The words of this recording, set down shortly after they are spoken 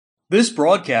This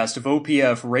broadcast of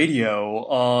OPF Radio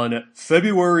on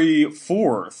February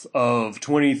 4th of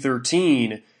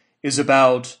 2013 is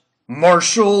about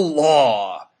martial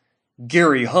law.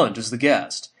 Gary Hunt is the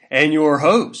guest, and your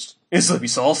host is Libby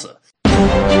Salsa.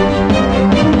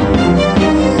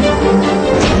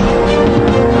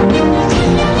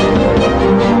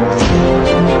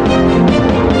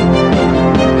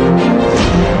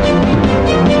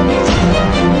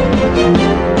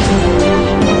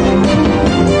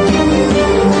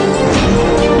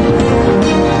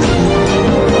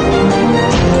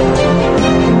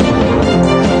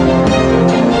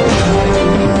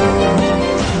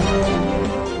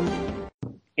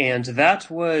 And that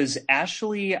was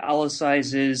Ashley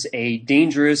Allisiz's A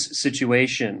Dangerous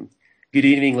Situation. Good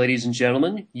evening, ladies and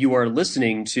gentlemen. You are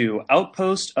listening to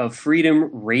Outpost of Freedom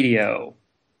Radio.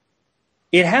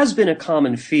 It has been a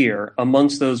common fear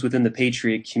amongst those within the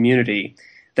Patriot community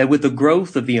that with the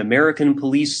growth of the American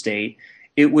police state,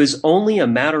 it was only a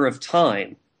matter of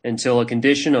time until a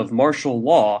condition of martial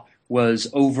law was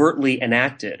overtly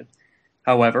enacted.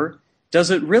 However, does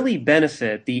it really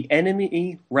benefit the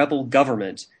enemy rebel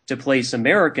government to place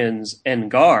Americans en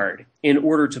garde in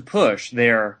order to push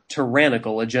their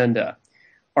tyrannical agenda?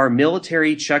 Are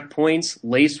military checkpoints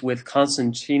laced with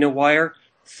concertina wire,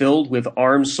 filled with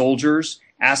armed soldiers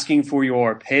asking for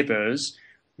your papers,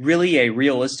 really a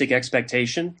realistic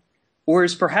expectation? Or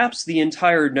is perhaps the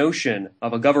entire notion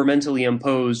of a governmentally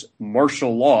imposed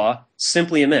martial law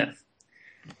simply a myth?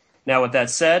 Now, with that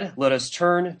said, let us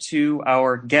turn to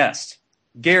our guest.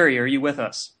 Gary, are you with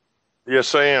us?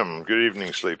 Yes, I am. Good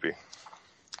evening, Sleepy.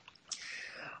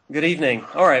 Good evening.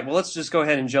 All right, well, let's just go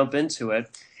ahead and jump into it.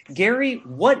 Gary,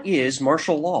 what is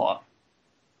martial law?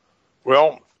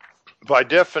 Well, by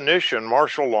definition,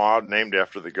 martial law, named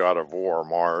after the god of war,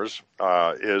 Mars,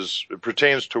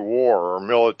 pertains to war or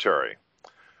military.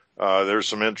 There's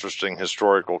some interesting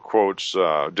historical quotes,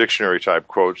 dictionary-type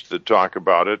quotes that talk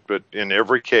about it, but in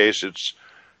every case, it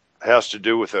has to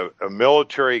do with a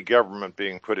military government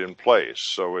being put in place.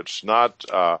 So it's not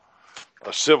a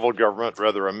civil government,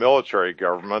 rather a military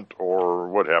government, or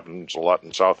what happens a lot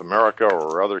in South America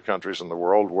or other countries in the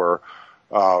world where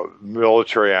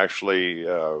military actually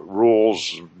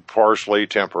rules partially,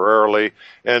 temporarily,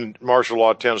 and martial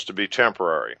law tends to be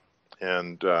temporary.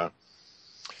 And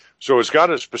so it's got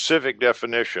a specific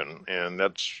definition, and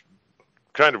that's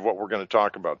kind of what we're going to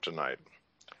talk about tonight.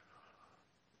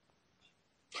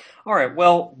 All right,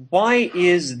 well, why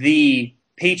is the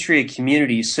Patriot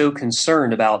community so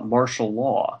concerned about martial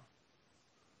law?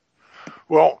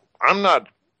 Well, I'm not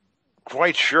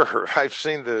quite sure. I've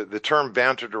seen the term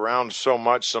bantered around so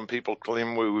much. Some people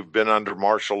claim we've been under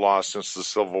martial law since the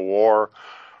Civil War.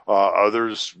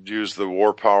 Others use the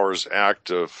War Powers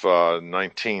Act of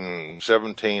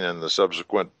 1917 and the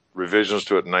subsequent revisions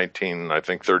to it in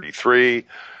 1933.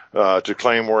 To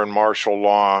claim we're in martial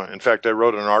law. In fact, I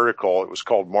wrote an article, it was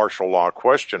called Martial Law ?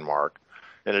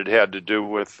 And it had to do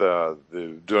with the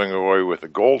doing away with the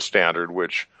gold standard,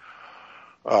 which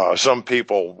some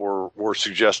people were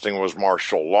suggesting was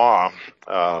martial law.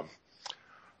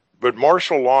 But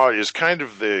martial law is kind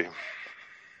of the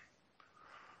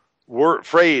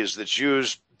phrase that's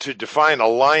used to define a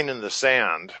line in the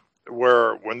sand,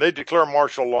 where when they declare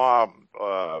martial law,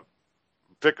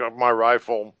 pick up my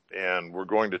rifle, and we're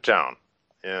going to town.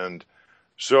 And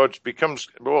so it becomes,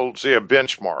 we'll say, a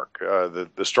benchmark,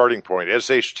 the starting point,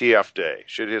 SHTF day,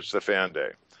 shit hits the fan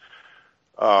day.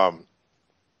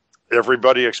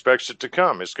 Everybody expects it to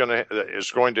come. It's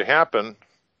going to happen.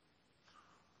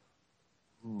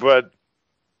 But,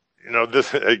 you know,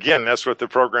 again, that's what the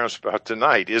program's about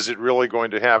tonight. Is it really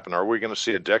going to happen? Are we going to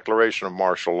see a declaration of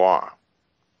martial law?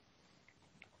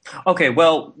 Okay,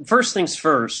 well, first things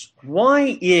first,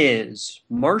 why is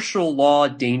martial law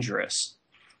dangerous?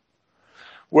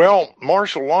 Well,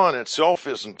 martial law in itself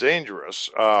isn't dangerous.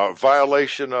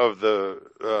 Violation of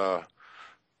the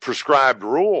prescribed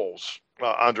rules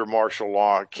under martial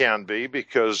law can be,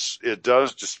 because it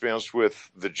does dispense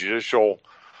with the judicial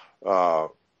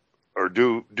or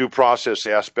due process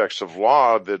aspects of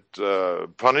law,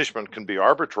 that punishment can be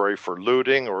arbitrary for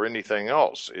looting or anything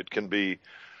else. It can be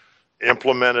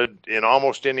implemented in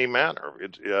almost any manner.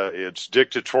 It's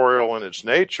dictatorial in its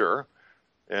nature,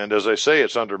 and as I say,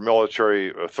 it's under military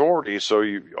authority, so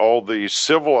all the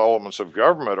civil elements of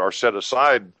government are set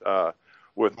aside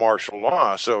with martial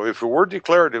law. So if it were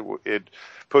declared, it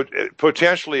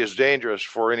potentially is dangerous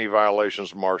for any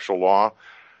violations of martial law,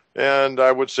 and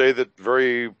I would say that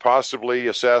very possibly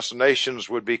assassinations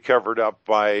would be covered up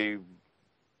by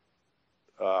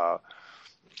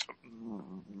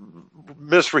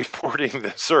misreporting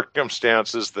the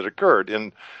circumstances that occurred.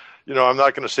 In I'm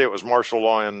not going to say it was martial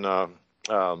law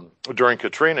during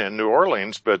Katrina in New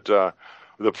Orleans, but the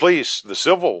police, the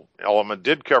civil element,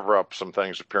 did cover up some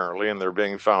things apparently, and they're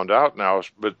being found out now.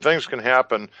 But things can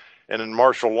happen, and in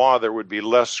martial law, there would be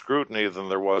less scrutiny than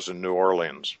there was in New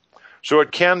Orleans. So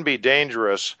it can be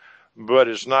dangerous, but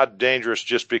it's not dangerous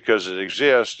just because it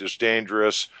exists. It's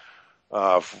dangerous.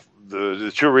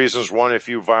 The two reasons: one, if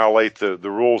you violate the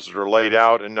rules that are laid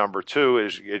out, and number two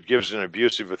is it gives an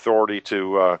abusive authority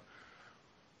to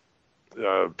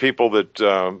people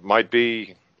that might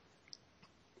be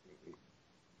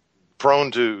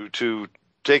prone to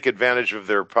take advantage of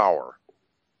their power.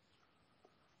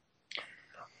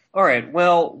 All right.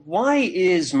 Well, why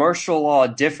is martial law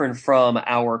different from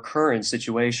our current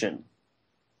situation?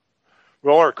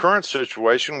 Well, our current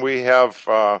situation, we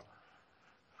have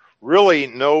really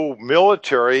no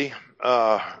military,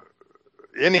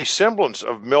 any semblance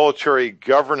of military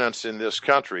governance in this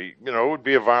country. It would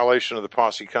be a violation of the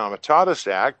Posse Comitatus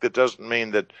Act. That doesn't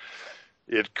mean that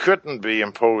it couldn't be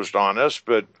imposed on us,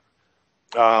 but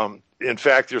in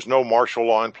fact, there's no martial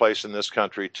law in place in this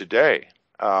country today.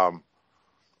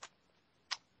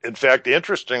 In fact,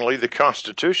 interestingly, the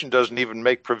Constitution doesn't even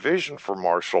make provision for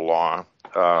martial law.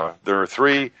 There are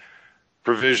three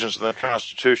provisions in the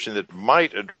Constitution that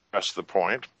might address the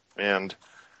point, and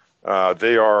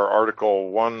they are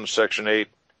Article 1, Section 8,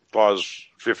 Clause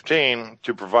 15,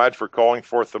 to provide for calling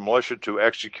forth the militia to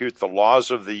execute the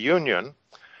laws of the Union,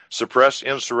 suppress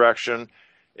insurrection,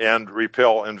 and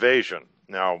repel invasion.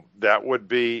 Now, that would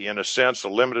be, in a sense, a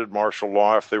limited martial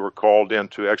law if they were called in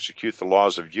to execute the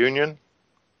laws of Union,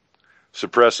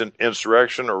 suppress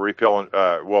insurrection, or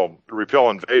repel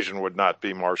invasion would not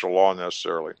be martial law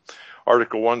necessarily.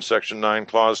 Article 1, Section 9,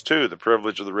 Clause 2, the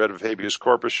privilege of the writ of habeas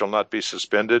corpus shall not be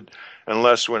suspended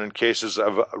unless when in cases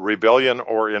of rebellion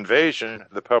or invasion,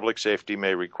 the public safety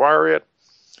may require it.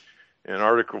 In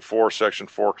Article 4, Section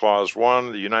 4, Clause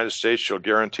 1, the United States shall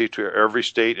guarantee to every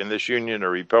state in this union a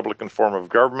republican form of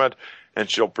government and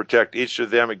shall protect each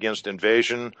of them against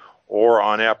invasion or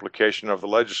on application of the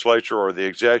legislature or the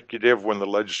executive when the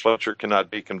legislature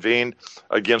cannot be convened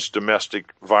against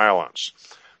domestic violence.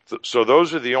 So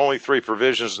those are the only three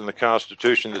provisions in the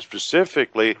Constitution that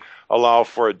specifically allow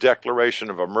for a declaration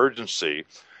of emergency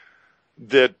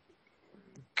that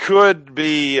could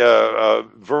be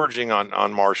verging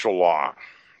on martial law.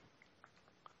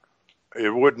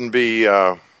 It wouldn't be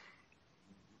a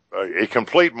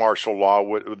complete martial law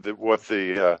with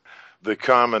the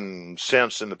common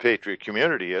sense in the Patriot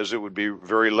community is. It would be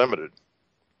very limited.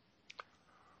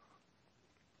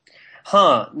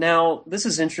 Now, this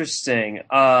is interesting.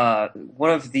 One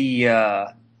of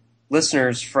the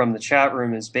listeners from the chat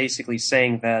room is basically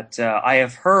saying that I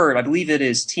have heard, I believe it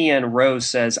is TN Rose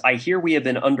says, I hear we have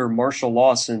been under martial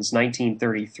law since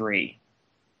 1933.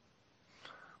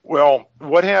 Well,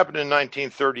 what happened in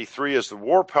 1933 is the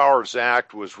War Powers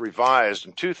Act was revised,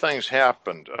 and two things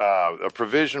happened. A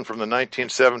provision from the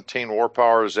 1917 War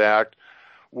Powers Act,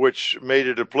 which made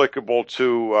it applicable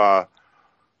to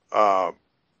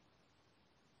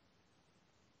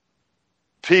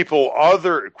people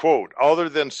other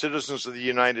than citizens of the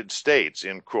United States,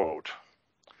 end quote.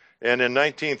 And in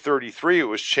 1933, it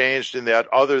was changed in that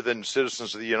other than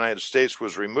citizens of the United States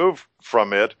was removed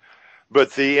from it.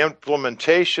 But the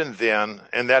implementation then,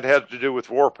 and that had to do with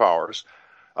war powers,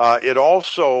 it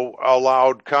also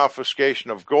allowed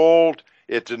confiscation of gold.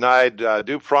 It denied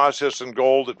due process in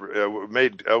gold. It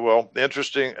made,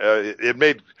 it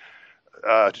made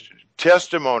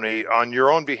testimony on your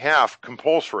own behalf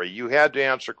compulsory. You had to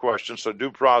answer questions, so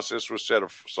due process was set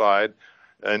aside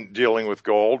in dealing with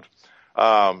gold.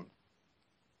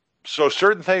 So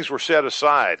certain things were set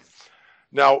aside.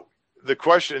 Now, the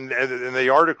question in the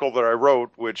article that I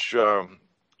wrote, which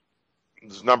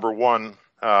is number 1,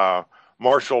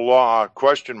 martial law,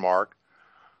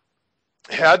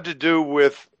 had to do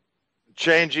with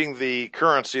changing the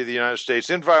currency of the United States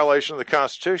in violation of the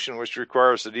Constitution, which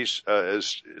requires that each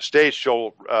state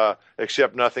shall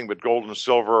accept nothing but gold and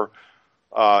silver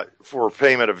for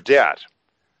payment of debt.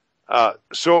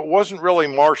 So it wasn't really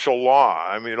martial law.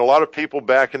 I mean, a lot of people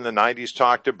back in the 90s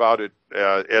talked about it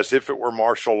as if it were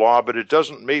martial law, but it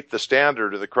doesn't meet the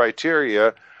standard or the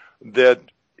criteria that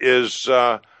is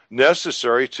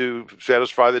necessary to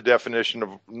satisfy the definition of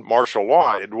martial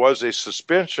law. It was a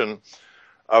suspension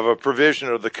of a provision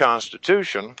of the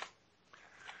Constitution.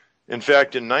 In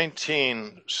fact, in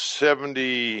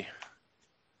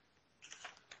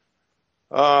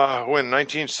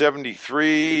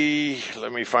 1973,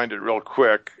 let me find it real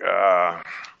quick.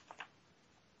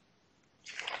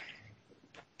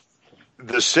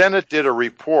 The Senate did a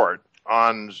report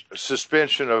on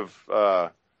suspension of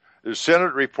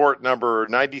Senate Report number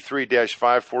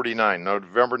 93-549,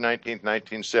 November 19th,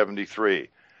 1973.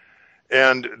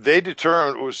 And they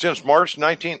determined, since March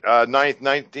 9th,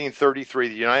 1933,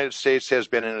 the United States has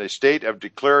been in a state of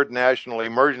declared national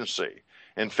emergency.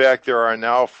 In fact, there are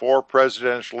now 4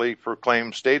 presidentially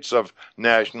proclaimed states of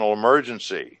national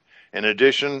emergency. In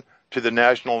addition to the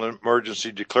national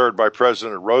emergency declared by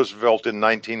President Roosevelt in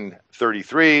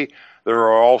 1933, there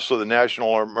are also the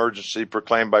national emergency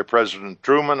proclaimed by President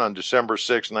Truman on December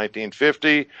 6,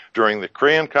 1950, during the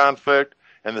Korean conflict,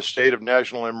 and the state of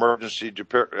national emergency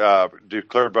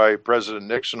declared by President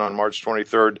Nixon on March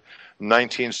 23,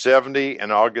 1970,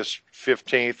 and August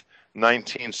 15,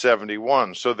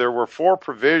 1971. So there were 4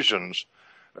 provisions,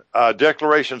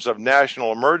 declarations of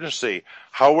national emergency.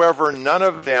 However, none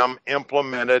of them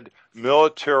implemented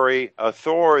military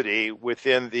authority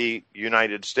within the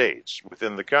United States,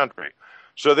 within the country.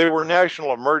 So they were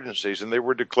national emergencies, and they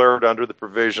were declared under the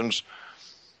provisions,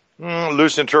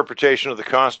 loose interpretation of the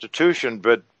Constitution,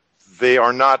 but they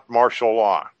are not martial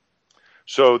law.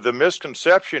 So the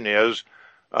misconception is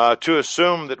to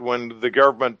assume that when the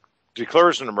government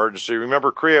declares an emergency,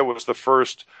 remember Korea was the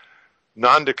first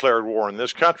non-declared war in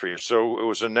this country, so it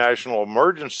was a national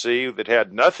emergency that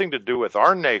had nothing to do with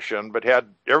our nation, but had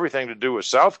everything to do with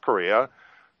South Korea.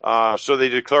 So they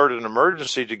declared an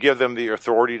emergency to give them the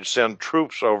authority to send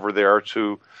troops over there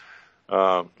to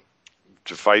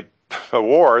fight a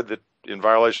war that in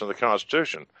violation of the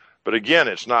Constitution. But again,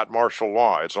 it's not martial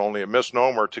law. It's only a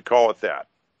misnomer to call it that.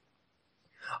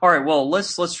 All right, well,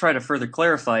 let's try to further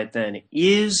clarify it then.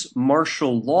 Is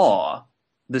martial law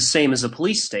the same as a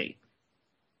police state?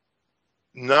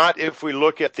 Not if we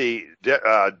look at the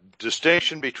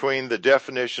distinction between the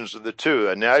definitions of the two.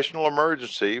 A national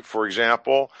emergency, for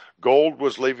example, gold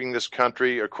was leaving this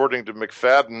country. According to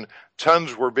McFadden,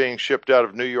 tons were being shipped out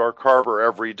of New York Harbor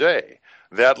every day.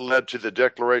 That led to the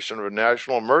declaration of a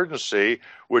national emergency,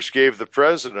 which gave the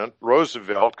President,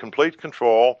 Roosevelt, complete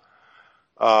control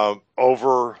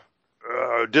over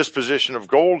disposition of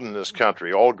gold in this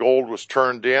country. All gold was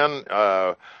turned in.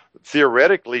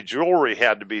 Theoretically, jewelry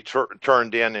had to be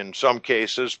turned in some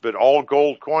cases, but all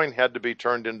gold coin had to be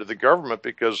turned into the government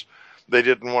because they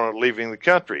didn't want it leaving the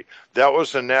country. That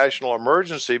was a national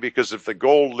emergency because if the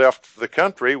gold left the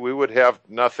country, we would have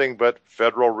nothing but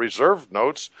Federal Reserve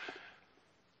notes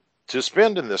to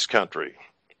spend in this country.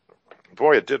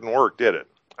 Boy, it didn't work, did it?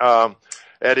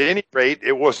 At any rate,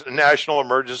 it was a national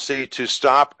emergency to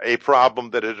stop a problem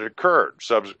that had occurred.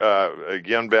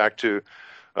 Again, back to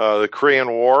the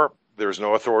Korean War, there's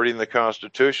no authority in the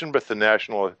Constitution, but the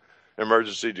national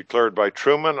emergency declared by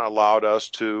Truman allowed us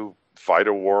to fight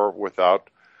a war without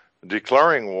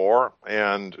declaring war.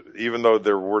 And even though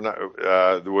there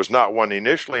was not one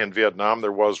initially in Vietnam,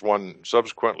 there was one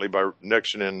subsequently by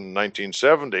Nixon in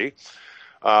 1970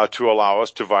 to allow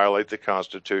us to violate the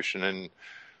Constitution and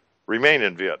remain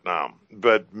in Vietnam.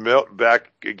 But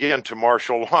back again to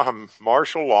martial law.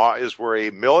 Martial law is where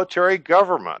a military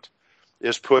government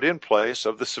is put in place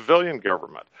of the civilian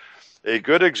government. A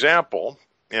good example,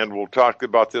 and we'll talk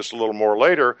about this a little more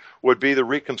later, would be the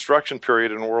Reconstruction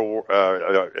period in World War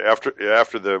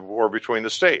after the war between the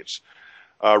states.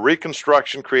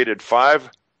 Reconstruction created 5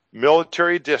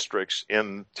 military districts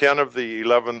in 10 of the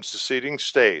 11 seceding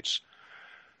states,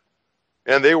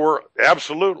 and they were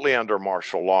absolutely under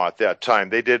martial law at that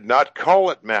time. They did not call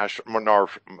it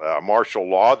martial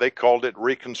law. They called it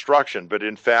Reconstruction. But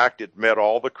in fact, it met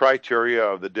all the criteria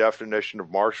of the definition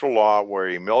of martial law, where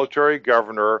a military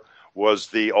governor was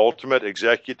the ultimate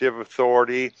executive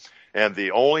authority, and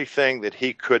the only thing that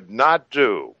he could not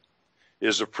do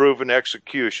is approve an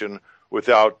execution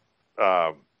without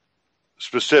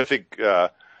specific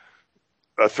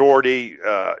authority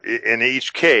in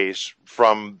each case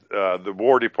from the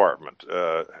War Department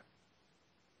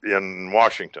in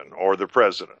Washington or the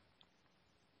president.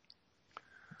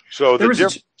 So the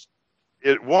difference,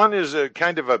 one is a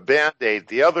kind of a Band-Aid,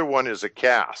 the other one is a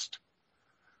cast.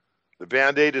 The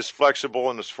Band-Aid is flexible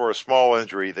and is for a small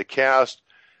injury. The cast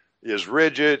is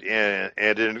rigid and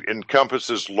it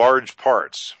encompasses large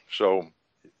parts. So,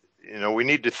 we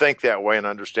need to think that way and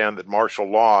understand that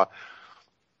martial law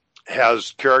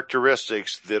has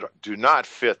characteristics that do not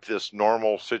fit this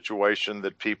normal situation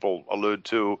that people allude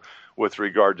to with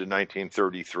regard to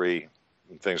 1933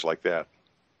 and things like that.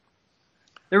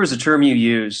 There was a term you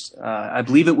used, I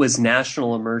believe it was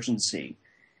national emergency.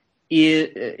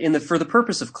 For the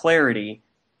purpose of clarity,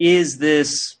 is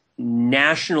this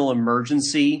national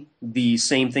emergency the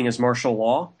same thing as martial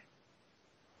law?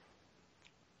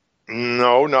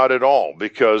 No, not at all,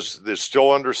 because it's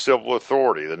still under civil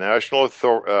authority. The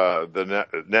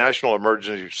national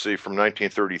emergency from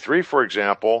 1933, for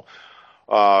example,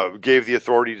 gave the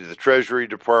authority to the Treasury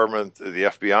Department, the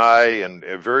FBI, and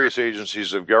various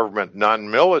agencies of government,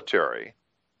 non-military,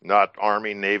 not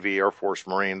Army, Navy, Air Force,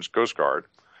 Marines, Coast Guard,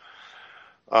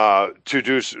 to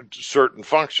do certain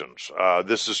functions.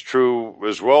 This is true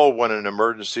as well when an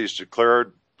emergency is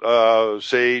declared,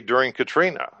 say, during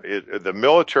Katrina. The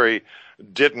military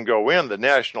didn't go in, the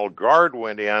National Guard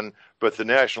went in, but the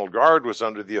National Guard was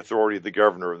under the authority of the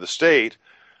governor of the state,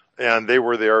 and they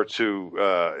were there to,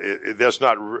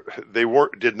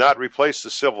 did not replace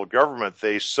the civil government,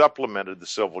 they supplemented the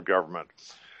civil government.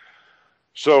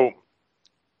 So,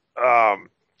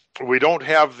 we don't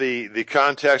have the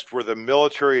context where the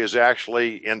military is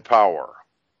actually in power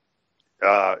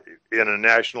in a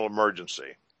national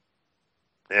emergency.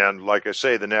 And like I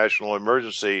say, the national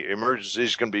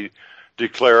emergencies can be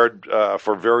declared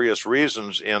for various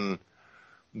reasons in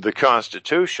the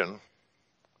Constitution.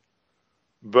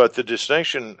 But the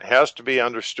distinction has to be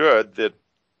understood that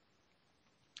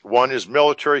one is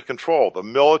military control. The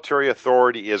military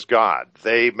authority is God.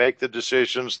 They make the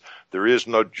decisions. There is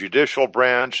no judicial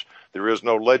branch. There is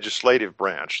no legislative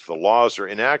branch. The laws are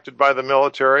enacted by the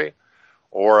military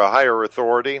or a higher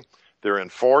authority. They're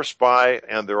enforced by,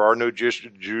 and there are no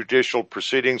judicial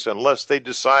proceedings unless they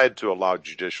decide to allow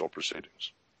judicial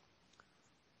proceedings.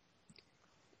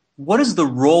 What is the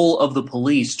role of the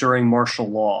police during martial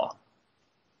law?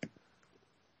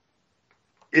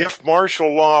 If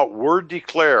martial law were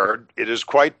declared, it is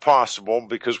quite possible,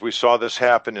 because we saw this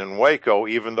happen in Waco,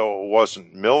 even though it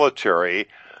wasn't military,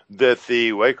 that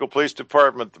the Waco Police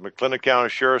Department, the McLennan County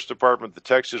Sheriff's Department, the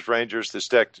Texas Rangers,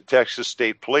 the Texas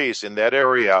State Police in that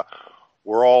area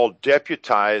were all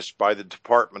deputized by the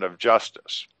Department of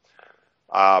Justice.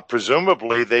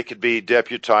 Presumably, they could be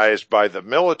deputized by the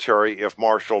military if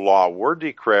martial law were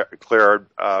declared,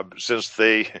 since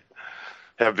they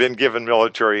have been given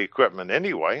military equipment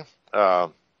anyway.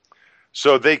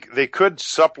 So they could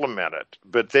supplement it,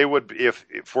 but they would, if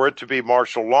for it to be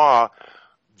martial law,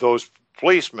 those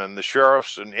policemen, the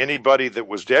sheriffs, and anybody that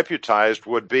was deputized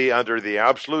would be under the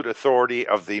absolute authority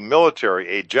of the military,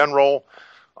 a general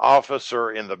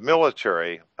officer in the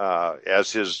military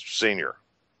as his senior.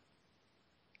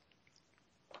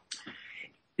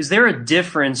 Is there a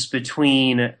difference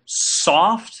between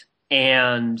soft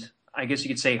and, I guess you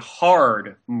could say,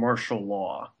 hard martial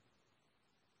law?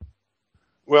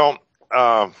 Well,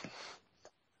 I'm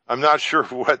not sure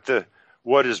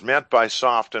what is meant by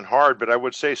soft and hard, but I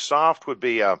would say soft would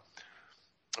be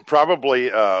probably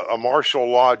a martial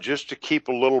law just to keep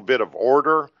a little bit of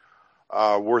order,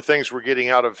 where things were getting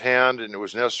out of hand and it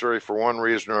was necessary for one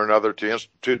reason or another to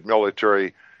institute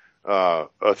military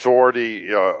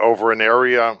authority over an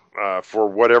area for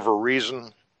whatever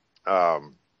reason.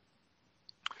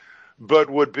 But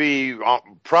would be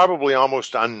probably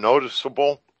almost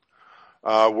unnoticeable,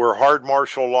 where hard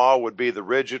martial law would be the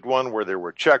rigid one, where there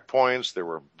were checkpoints, there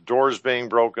were doors being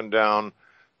broken down,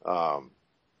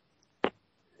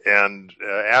 and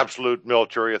absolute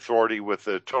military authority with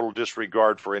a total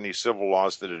disregard for any civil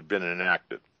laws that had been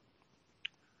enacted.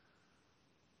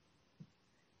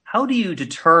 How do you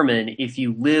determine if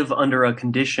you live under a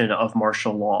condition of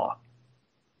martial law?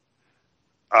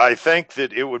 I think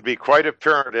that it would be quite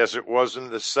apparent, as it was in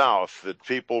the South, that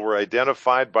people were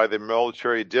identified by the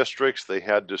military districts. They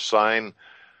had to sign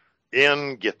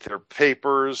in, get their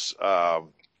papers.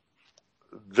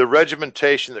 The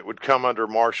regimentation that would come under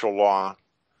martial law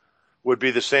would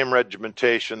be the same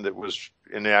regimentation that was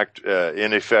in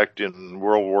effect in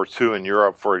World War II in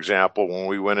Europe, for example, when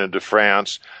we went into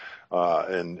France.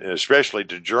 And especially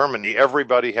to Germany,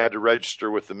 everybody had to register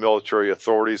with the military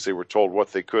authorities. They were told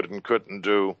what they could and couldn't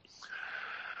do.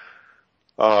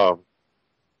 You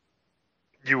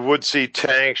would see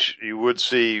tanks, you would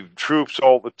see troops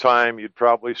all the time. You'd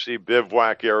probably see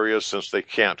bivouac areas, since they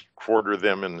can't quarter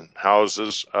them in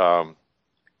houses,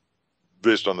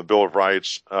 based on the Bill of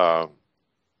Rights.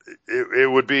 It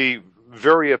would be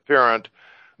very apparent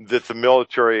that the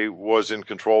military was in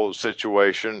control of the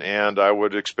situation, and I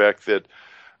would expect that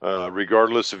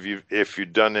regardless of if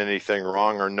you'd done anything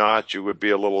wrong or not, you would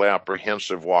be a little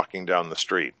apprehensive walking down the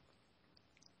street.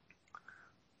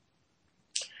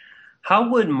 How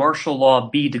would martial law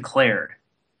be declared?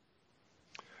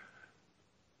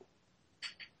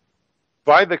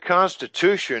 By the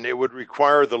Constitution, it would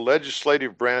require the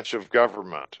legislative branch of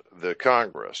government, the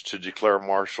Congress, to declare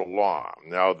martial law.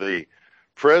 Now, the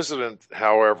President,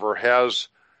 however, has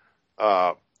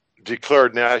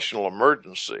declared national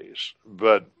emergencies,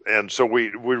 and so we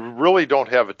really don't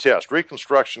have a test.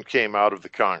 Reconstruction came out of the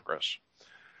Congress.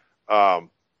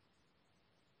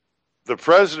 The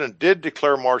president did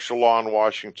declare martial law in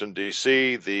Washington,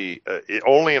 D.C.,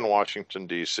 only in Washington,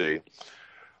 D.C.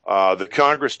 The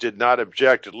Congress did not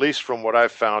object, at least from what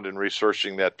I've found in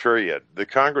researching that period. The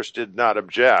Congress did not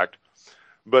object,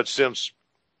 but since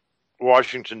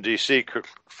Washington, D.C.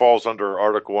 falls under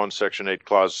Article 1, Section 8,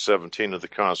 Clause 17 of the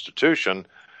Constitution,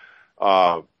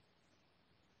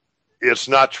 it's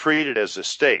not treated as a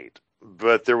state.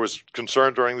 But there was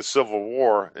concern during the Civil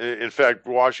War. In fact,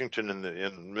 Washington,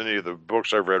 in many of the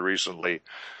books I've read recently,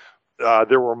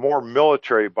 there were more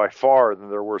military by far than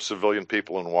there were civilian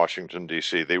people in Washington,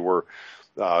 D.C. They were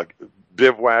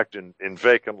bivouacked in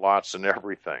vacant lots and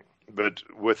everything. But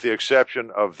with the exception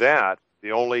of that,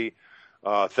 the only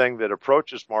thing that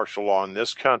approaches martial law in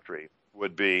this country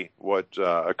would be what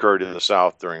occurred in the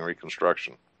South during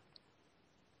Reconstruction.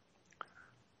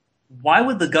 Why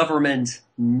would the government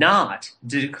not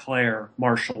declare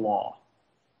martial law?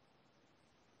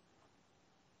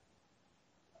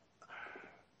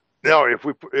 Now,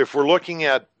 if we're looking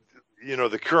at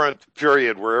the current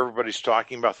period where everybody's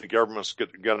talking about the government's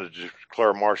going to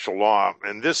declare martial law,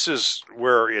 and this is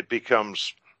where it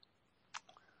becomes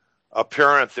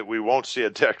apparent that we won't see a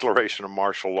declaration of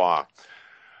martial law.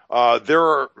 There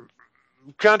are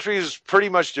countries pretty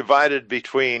much divided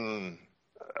between,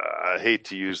 I hate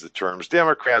to use the terms,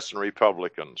 Democrats and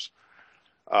Republicans.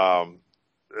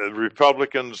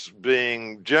 Republicans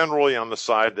being generally on the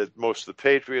side that most of the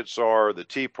Patriots are, the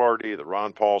Tea Party, the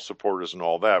Ron Paul supporters and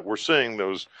all that. We're seeing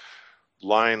those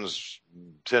lines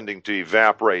tending to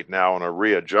evaporate now and a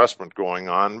readjustment going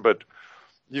on, but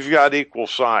you've got equal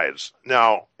sides.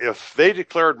 Now, if they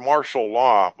declared martial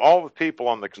law, all the people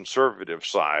on the conservative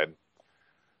side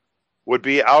would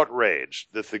be outraged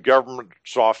that the government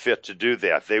saw fit to do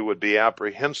that. They would be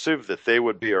apprehensive that they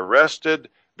would be arrested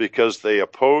because they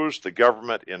opposed the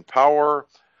government in power,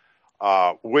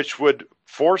 which would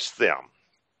force them,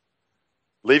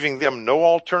 leaving them no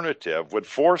alternative, would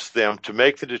force them to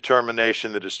make the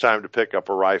determination that it's time to pick up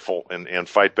a rifle and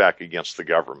fight back against the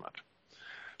government.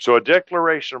 So a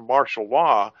declaration of martial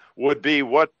law would be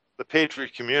what the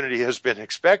Patriot community has been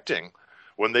expecting.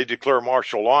 When they declare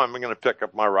martial law, I'm going to pick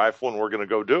up my rifle and we're going to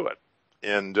go do it.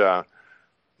 And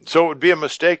so it would be a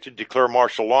mistake to declare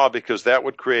martial law because that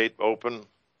would create open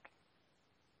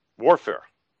warfare,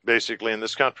 basically, in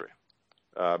this country.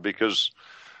 Because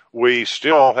we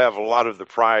still have a lot of the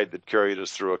pride that carried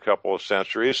us through a couple of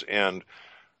centuries, and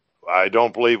I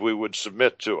don't believe we would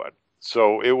submit to it.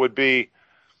 So it would be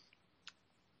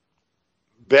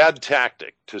bad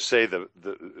tactic to say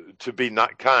to be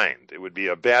not kind. It would be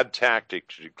a bad tactic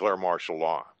to declare martial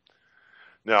law.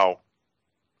 Now,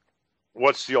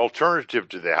 what's the alternative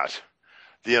to that?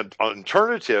 The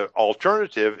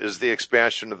alternative is the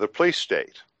expansion of the police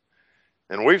state.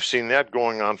 And we've seen that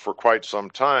going on for quite some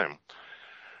time.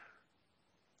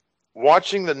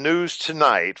 Watching the news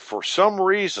tonight, for some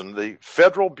reason, the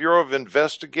Federal Bureau of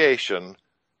Investigation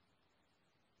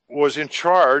was in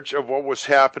charge of what was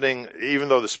happening, even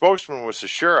though the spokesman was the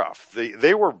sheriff.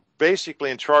 They were basically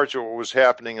in charge of what was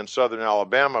happening in southern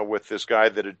Alabama with this guy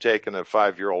that had taken a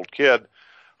 5-year-old kid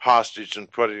hostage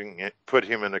and put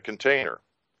him in a container,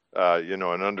 an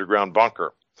underground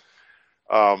bunker.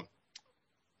 And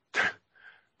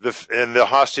the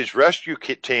hostage rescue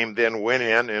team then went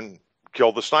in and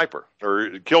killed the sniper,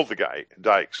 or killed the guy,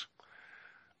 Dykes.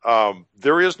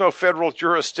 There is no federal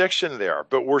jurisdiction there,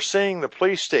 but we're seeing the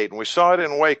police state, and we saw it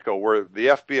in Waco, where the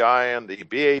FBI and the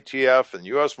BATF and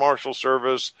U.S. Marshal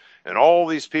Service and all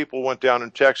these people went down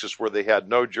in Texas where they had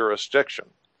no jurisdiction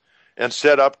and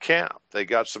set up camp. They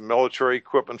got some military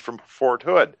equipment from Fort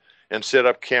Hood and set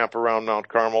up camp around Mount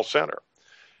Carmel Center.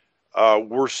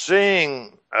 We're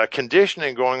seeing a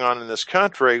conditioning going on in this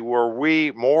country where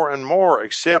we more and more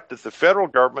accept that the federal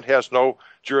government has no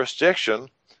jurisdiction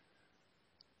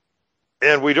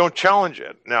and we don't challenge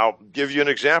it. Now, give you an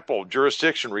example,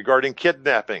 jurisdiction regarding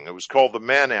kidnapping. It was called the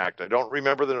Mann Act. I don't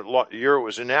remember the year it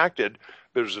was enacted,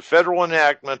 but it was a federal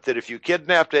enactment that if you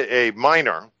kidnapped a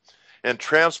minor and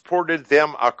transported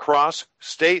them across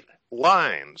state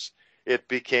lines, it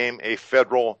became a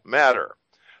federal matter.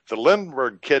 The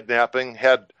Lindbergh kidnapping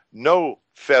had no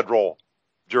federal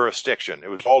jurisdiction. It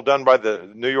was all done by the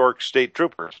New York State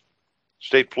Troopers,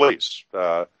 state police.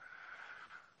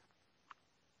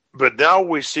 But now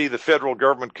we see the federal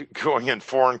government going in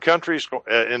foreign countries,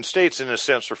 and states, in a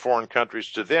sense, are foreign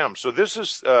countries to them. So this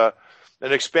is an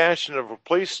expansion of a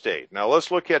police state. Now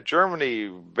let's look at Germany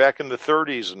back in the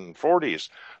 30s and 40s.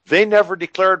 They never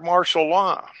declared martial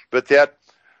law, but that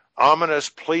ominous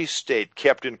police state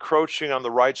kept encroaching on the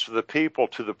rights of the people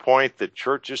to the point that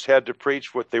churches had to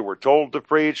preach what they were told to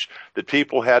preach, that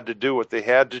people had to do what they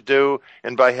had to do,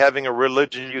 and by having a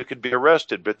religion you could be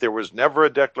arrested. But there was never a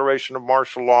declaration of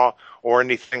martial law or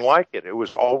anything like it. It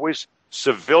was always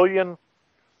civilian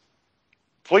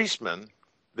policemen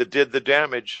that did the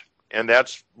damage, and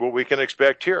that's what we can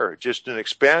expect here, just an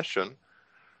expansion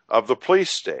of the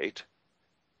police state.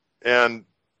 And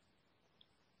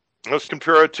let's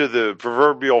compare it to the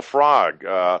proverbial frog.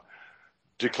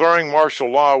 Declaring martial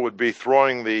law would be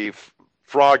throwing the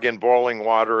frog in boiling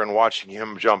water and watching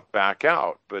him jump back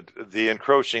out. But the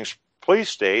encroaching police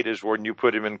state is when you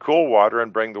put him in cool water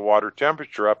and bring the water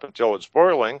temperature up until it's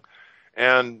boiling,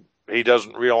 and he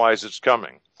doesn't realize it's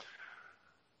coming.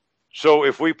 So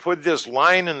if we put this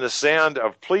line in the sand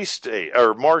of police state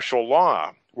or martial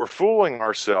law, we're fooling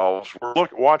ourselves. We're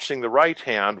watching the right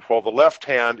hand while the left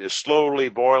hand is slowly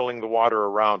boiling the water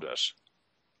around us.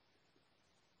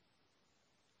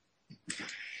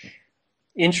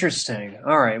 Interesting.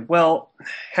 All right. Well,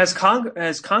 has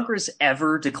Congress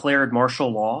ever declared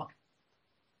martial law?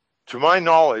 To my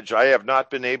knowledge, I have not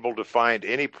been able to find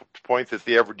any point that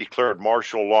they ever declared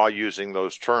martial law using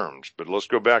those terms. But let's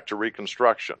go back to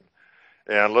Reconstruction.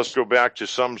 And let's go back to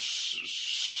some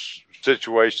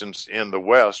situations in the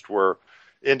West where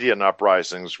Indian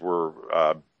uprisings were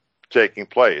taking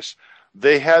place.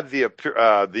 They had the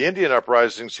Indian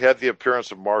uprisings had the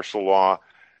appearance of martial law,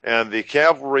 and the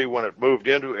cavalry, when it moved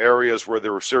into areas where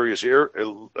there were serious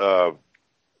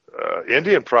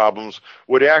Indian problems,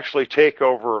 would actually take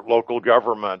over local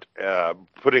government,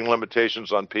 putting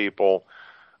limitations on people,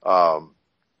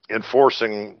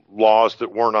 enforcing laws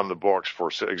that weren't on the books, for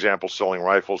example, selling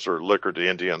rifles or liquor to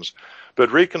Indians.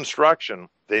 But Reconstruction,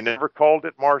 they never called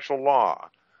it martial law.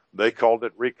 They called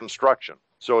it Reconstruction.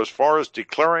 So as far as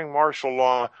declaring martial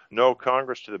law, no,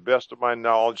 Congress, to the best of my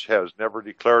knowledge, has never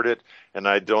declared it, and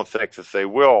I don't think that they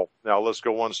will. Now, let's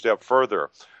go one step further.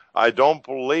 I don't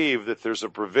believe that there's a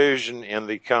provision in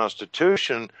the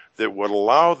Constitution that would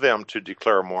allow them to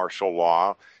declare martial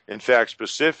law. In fact,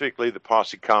 specifically, the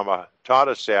Posse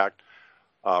Comitatus Act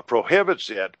prohibits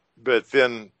it, but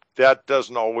then that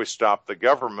doesn't always stop the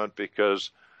government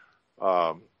because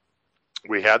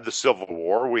we had the Civil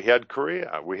War, we had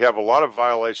Korea. We have a lot of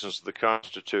violations of the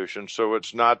Constitution, so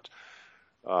it's not,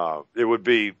 it would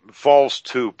be false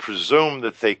to presume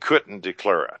that they couldn't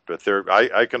declare it. But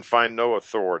I can find no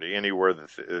authority anywhere that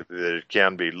it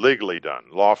can be legally done,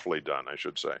 lawfully done, I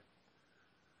should say.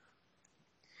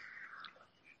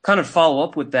 Kind of follow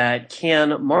up with that,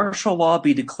 can martial law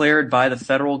be declared by the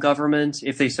federal government,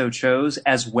 if they so chose,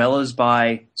 as well as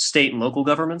by state and local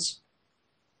governments?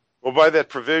 Well, by that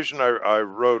provision, I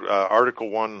wrote Article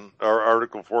 1, or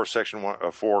Article 4, Section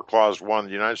 4, Clause 1,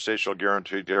 the United States shall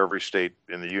guarantee to every state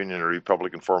in the Union a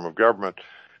republican form of government,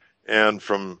 and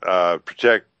shall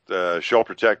protect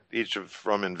each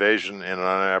from invasion and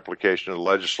on application of the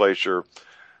legislature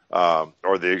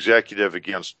or the executive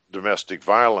against domestic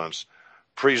violence.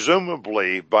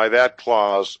 Presumably, by that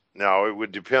clause, now it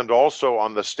would depend also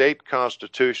on the state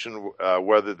constitution,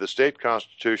 whether the state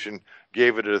constitution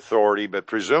gave it authority, but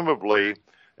presumably,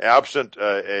 absent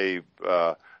a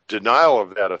denial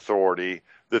of that authority,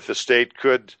 that the state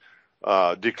could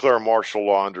declare martial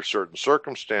law under certain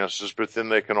circumstances, but then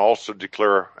they can also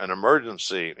declare an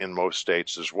emergency in most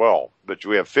states as well. But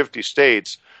we have 50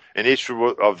 states, and each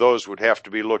of those would have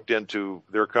to be looked into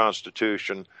their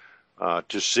constitution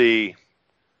to see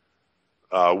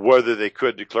whether they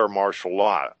could declare martial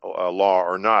law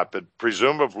or not. But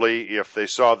presumably, if they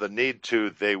saw the need to,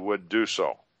 they would do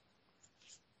so.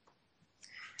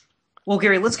 Well,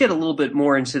 Gary, let's get a little bit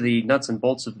more into the nuts and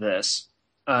bolts of this.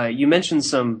 You mentioned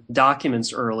some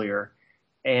documents earlier,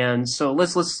 and so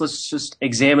let's just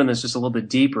examine this just a little bit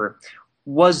deeper.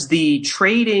 Was the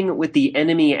Trading with the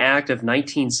Enemy Act of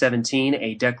 1917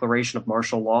 a declaration of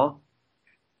martial law?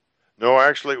 No,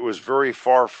 actually, it was very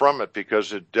far from it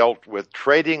because it dealt with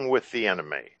trading with the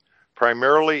enemy.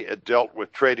 Primarily, it dealt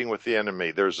with trading with the enemy.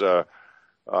 There's a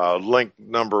link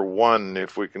number 1,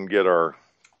 if we can get our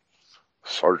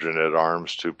sergeant at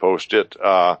arms to post it.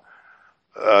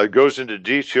 It goes into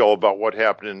detail about what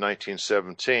happened in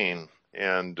 1917,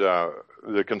 and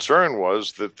the concern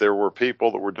was that there were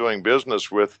people that were doing business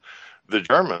with the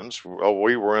Germans. Well,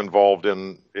 we were involved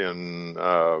in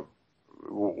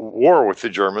war with the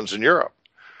Germans in Europe.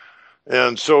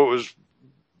 And so it was,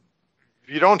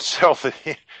 you don't sell the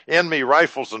enemy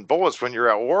rifles and bullets when you're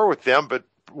at war with them, but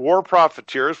war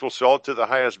profiteers will sell it to the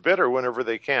highest bidder whenever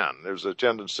they can. There's a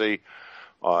tendency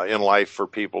in life for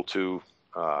people to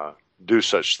do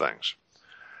such things.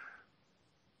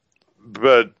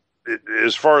 But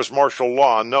as far as martial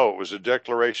law, no, it was a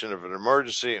declaration of an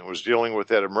emergency. It was dealing with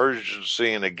that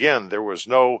emergency. And again, there was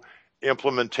no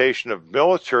implementation of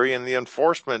military and the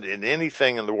enforcement in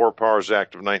anything in the War Powers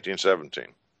Act of 1917.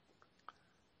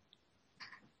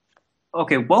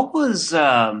 Okay, what was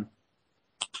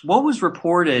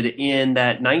reported in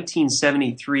that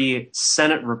 1973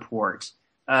 Senate report?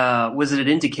 Was it an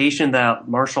indication that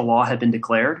martial law had been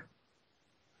declared?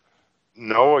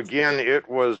 No, again, it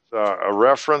was a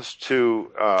reference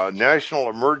to national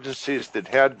emergencies that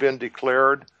had been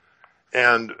declared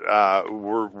and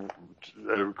were,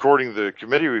 according to the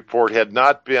committee report, had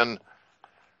not been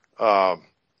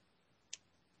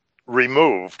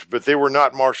removed, but they were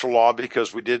not martial law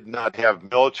because we did not have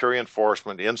military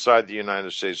enforcement inside the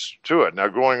United States to it. Now,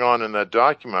 going on in that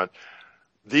document,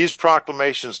 these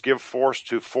proclamations give force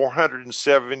to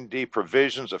 470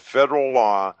 provisions of federal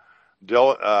law,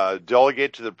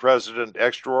 delegate to the president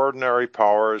extraordinary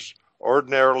powers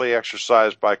ordinarily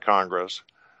exercised by Congress,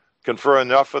 confer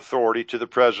enough authority to the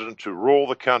president to rule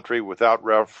the country without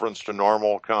reference to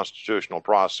normal constitutional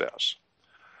process.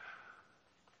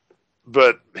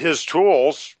 But his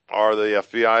tools are the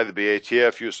FBI, the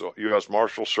BATF, U.S.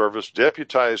 Marshal Service,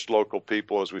 deputized local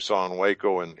people, as we saw in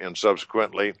Waco and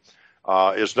subsequently,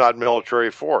 is not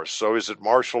military force. So is it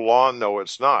martial law? No,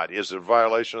 it's not. Is it a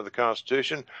violation of the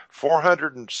Constitution?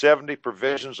 470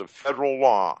 provisions of federal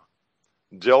law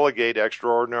delegate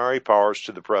extraordinary powers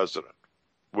to the president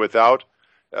without,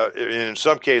 in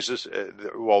some cases,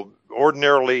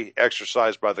 ordinarily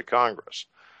exercised by the Congress.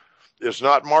 It's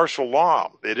not martial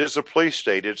law. It is a police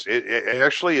state. It's a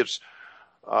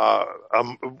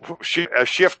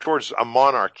shift towards a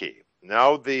monarchy.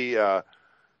 Now the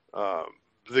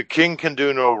king can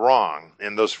do no wrong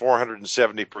in those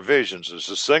 470 provisions. It's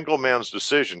a single man's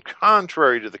decision,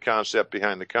 contrary to the concept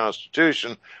behind the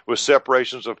Constitution, with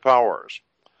separations of powers.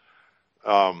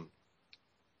 But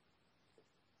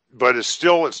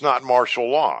it's not martial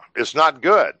law. It's not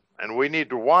good, and we need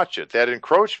to watch it. That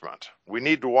encroachment, we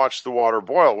need to watch the water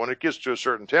boil. When it gets to a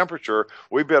certain temperature,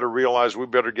 we better realize we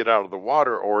better get out of the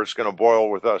water or it's going to boil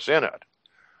with us in it.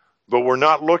 But we're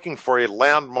not looking for a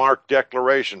landmark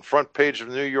declaration, front page of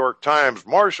the New York Times,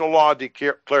 martial law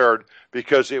declared,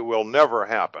 because it will never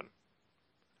happen.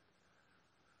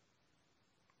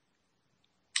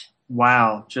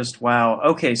 Wow, just wow.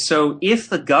 Okay, so if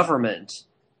the government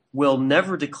will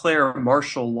never declare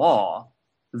martial law,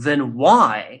 then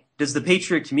why does the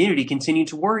Patriot community continue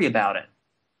to worry about it?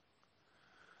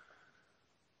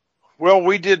 Well,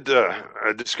 we did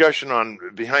a discussion on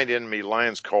Behind Enemy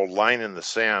Lines called Line in the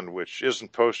Sand, which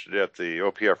isn't posted at the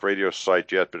OPF radio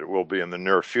site yet, but it will be in the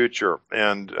near future.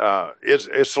 And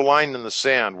it's a line in the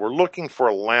sand. We're looking for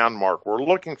a landmark. We're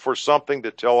looking for something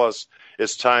to tell us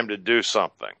it's time to do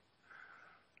something.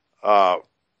 The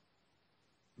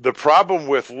problem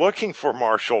with looking for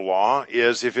martial law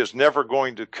is if it's never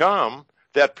going to come,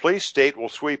 that police state will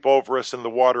sweep over us and the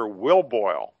water will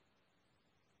boil.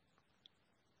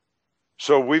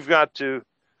 So we've got to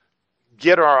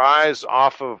get our eyes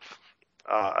off of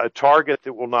a target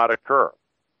that will not occur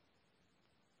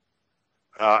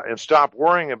and stop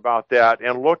worrying about that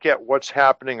and look at what's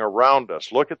happening around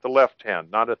us. Look at the left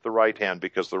hand, not at the right hand,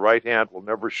 because the right hand will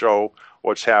never show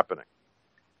what's happening.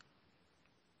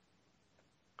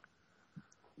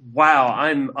 Wow,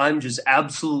 I'm just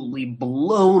absolutely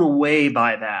blown away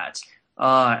by that.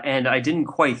 And I didn't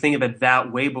quite think of it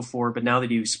that way before, but now that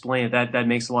you explain it, that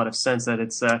makes a lot of sense, that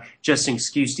it's just an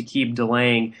excuse to keep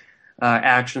delaying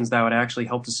actions that would actually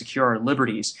help to secure our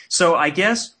liberties. So I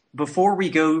guess before we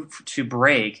go to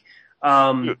break,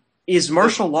 is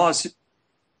martial law...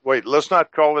 Wait, let's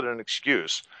not call it an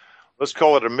excuse. Let's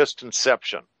call it a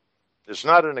misconception. It's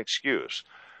not an excuse.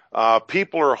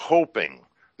 People are hoping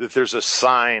that there's a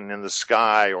sign in the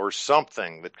sky or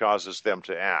something that causes them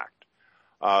to act.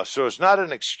 So it's not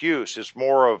an excuse. It's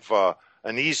more of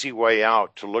an easy way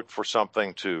out to look for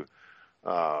something to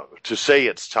say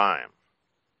it's time.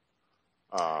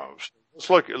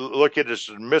 Let's look at it as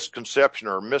a misconception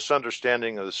or a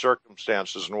misunderstanding of the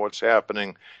circumstances and what's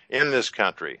happening in this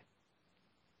country.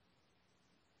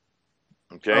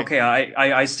 Okay. Okay,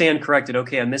 I stand corrected.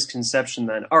 Okay, a misconception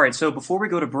then. All right, so before we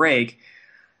go to break,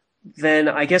 then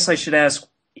I guess I should ask,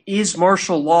 is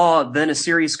martial law then a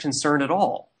serious concern at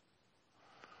all?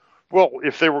 Well,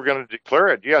 if they were going to declare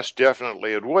it, yes,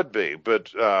 definitely it would be.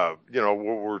 But, what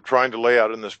we're trying to lay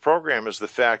out in this program is the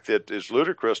fact that it's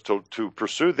ludicrous to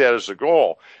pursue that as a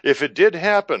goal. If it did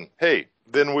happen, hey,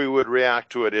 then we would react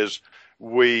to it as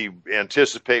we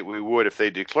anticipate we would if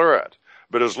they declare it.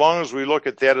 But as long as we look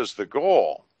at that as the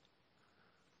goal,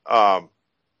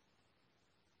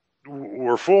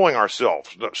 we're fooling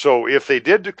ourselves. So if they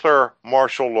did declare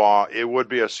martial law, it would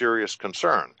be a serious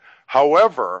concern.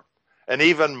 However, an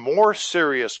even more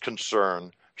serious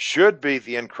concern should be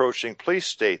the encroaching police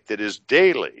state that is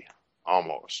daily,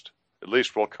 almost, at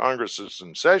least while Congress is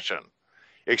in session,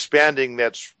 expanding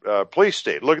that police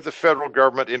state. Look at the federal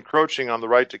government encroaching on the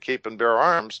right to keep and bear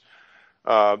arms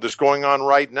that's going on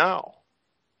right now.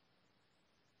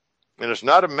 And it's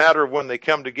not a matter of when they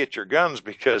come to get your guns,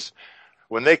 because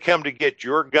when they come to get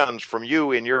your guns from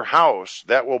you in your house,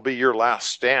 that will be your last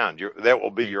stand. That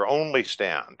will be your only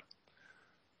stand.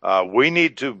 We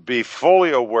need to be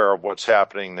fully aware of what's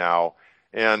happening now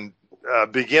and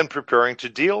begin preparing to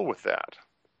deal with that.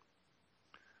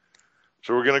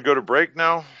 So we're going to go to break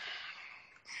now?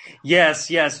 Yes.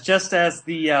 Just as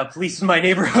the police in my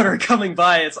neighborhood are coming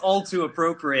by, it's all too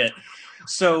appropriate.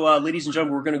 So, ladies and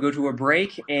gentlemen, we're going to go to a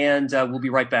break, and we'll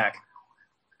be right back.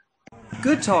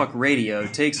 Good Talk Radio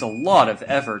takes a lot of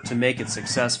effort to make it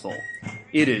successful.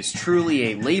 It is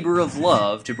truly a labor of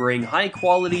love to bring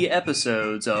high-quality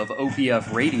episodes of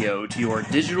OPF Radio to your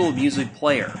digital music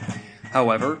player.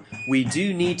 However, we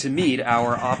do need to meet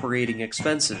our operating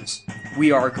expenses.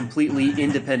 We are completely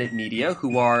independent media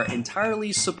who are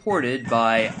entirely supported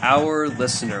by our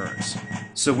listeners.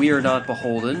 So we are not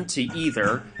beholden to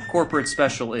either corporate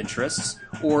special interests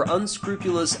or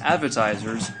unscrupulous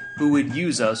advertisers who would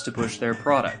use us to push their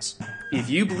products. If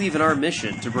you believe in our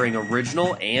mission to bring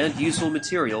original and useful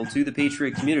material to the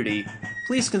Patriot community,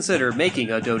 please consider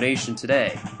making a donation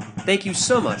today. Thank you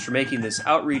so much for making this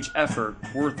outreach effort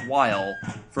worthwhile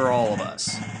for all of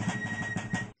us.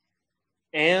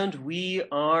 And we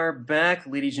are back,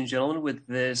 ladies and gentlemen, with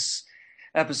this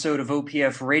episode of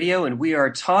OPF Radio, and we are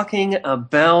talking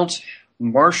about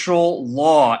martial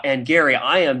law. And Gary,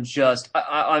 I'm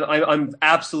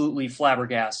absolutely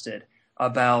flabbergasted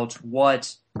about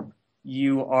what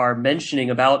you are mentioning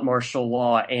about martial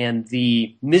law and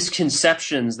the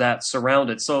misconceptions that surround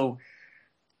it. So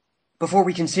before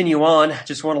we continue on,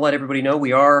 just want to let everybody know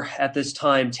we are at this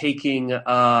time taking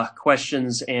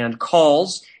questions and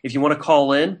calls. If you want to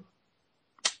call in,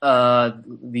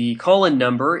 the call-in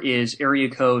number is area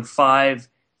code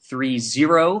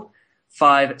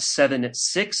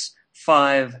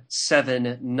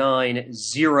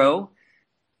 530-576-5790.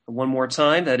 One more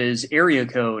time, that is area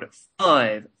code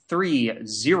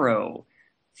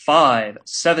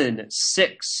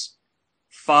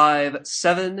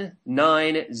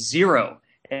 530-576-5790.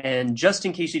 And just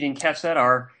in case you didn't catch that,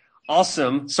 our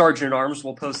awesome Sergeant at Arms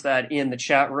will post that in the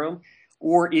chat room.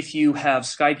 Or if you have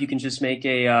Skype, you can just make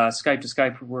a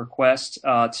Skype-to-Skype request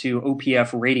to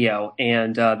OPF Radio,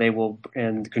 and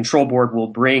the control board will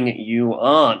bring you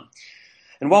on.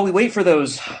 And while we wait for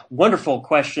those wonderful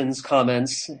questions,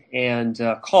 comments, and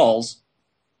calls,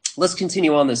 let's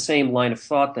continue on the same line of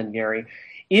thought then, Gary.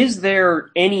 Is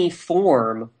there any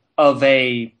form of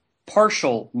a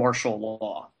partial martial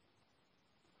law?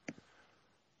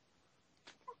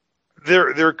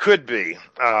 There could be.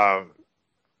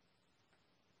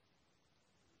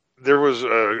 There was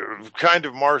a kind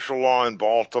of martial law in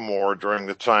Baltimore during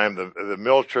the time the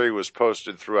military was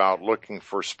posted throughout looking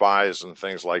for spies and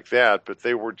things like that, but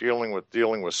they were dealing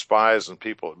with spies and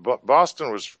people.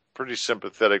 Boston was pretty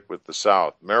sympathetic with the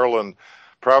South. Maryland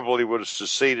probably would have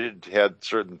seceded had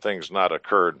certain things not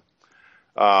occurred.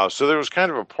 So there was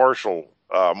kind of a partial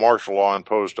martial law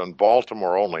imposed on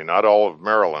Baltimore only, not all of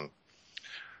Maryland.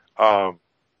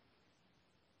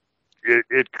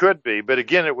 It could be, but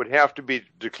again, it would have to be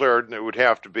declared and it would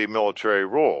have to be military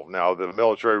rule. Now, the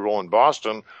military rule in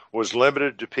Boston was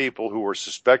limited to people who were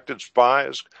suspected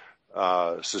spies,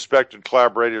 suspected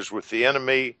collaborators with the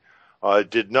enemy. It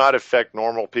did not affect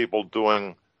normal people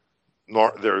doing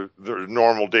their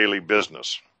normal daily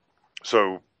business.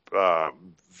 So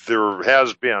there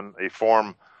has been a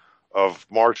form of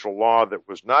martial law that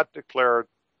was not declared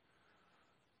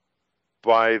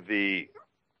by the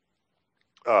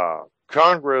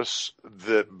Congress,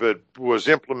 but was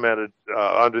implemented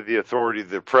under the authority of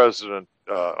the president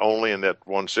only in that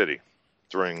one city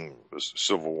during the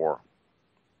Civil War.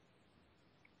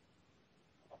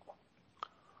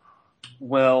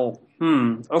 Well,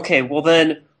 okay. Well,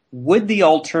 then, would the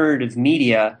alternative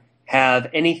media have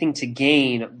anything to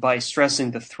gain by stressing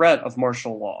the threat of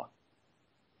martial law?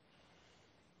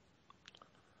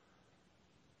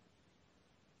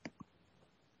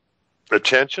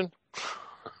 Attention?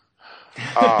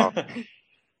 Hard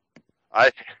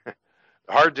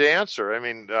to answer. I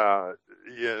mean,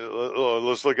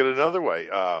 let's look at it another way.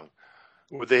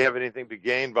 Would they have anything to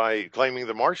gain by claiming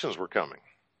the Martians were coming?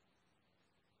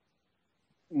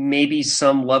 maybe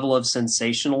some level of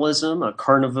sensationalism, a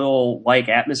carnival-like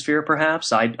atmosphere,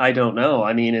 perhaps. I don't know.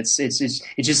 I mean, it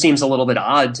just seems a little bit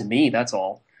odd to me. That's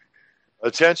all.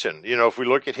 Attention, if we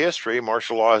look at history,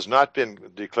 martial law has not been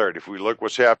declared. If we look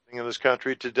what's happening in this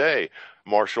country today,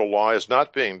 martial law is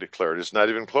not being declared. It's not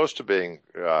even close to being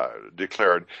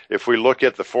declared. If we look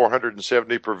at the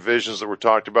 470 provisions that were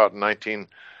talked about in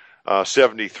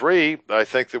 1973, I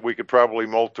think that we could probably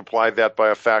multiply that by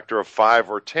a factor of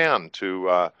 5 or 10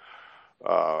 to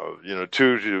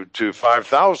 2 to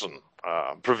 5,000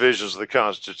 provisions of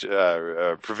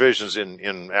the provisions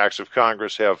in acts of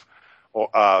Congress have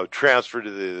transfer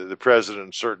to the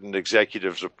president certain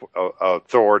executives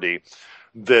authority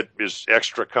that is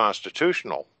extra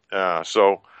constitutional.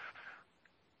 So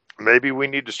maybe we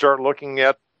need to start looking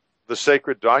at the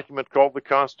sacred document called the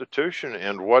Constitution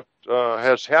and what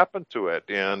has happened to it.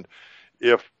 And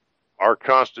if our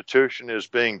Constitution is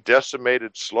being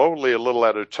decimated slowly, a little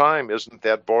at a time, isn't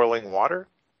that boiling water?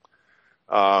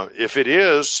 If it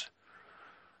is,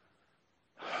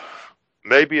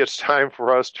 maybe it's time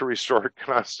for us to restore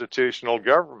constitutional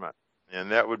government.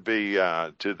 And that would be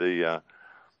to the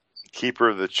keeper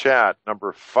of the chat,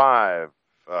 number 5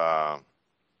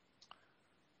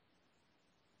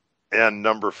 and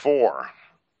number 4.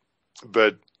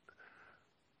 But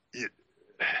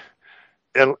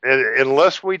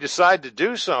unless we decide to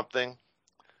do something,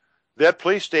 that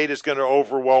police state is going to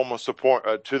overwhelm us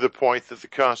to the point that the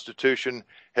Constitution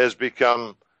has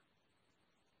become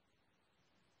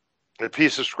a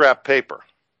piece of scrap paper.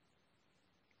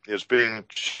 It's being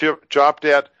chopped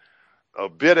at a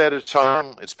bit at a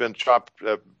time. It's been chopped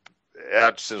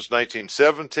at since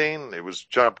 1917. It was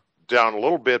chopped down a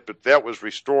little bit, but that was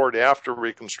restored after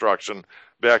Reconstruction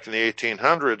back in the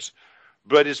 1800s.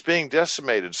 But it's being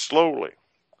decimated slowly.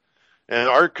 And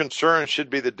our concern should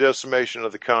be the decimation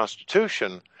of the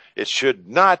Constitution. It should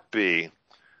not be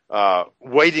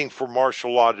waiting for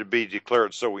martial law to be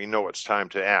declared so we know it's time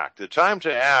to act. The time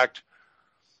to act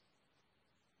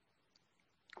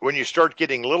when you start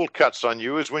getting little cuts on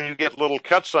you is when you get little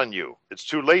cuts on you. It's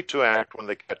too late to act when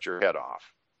they cut your head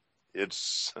off.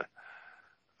 It's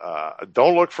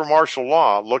don't look for martial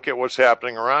law. Look at what's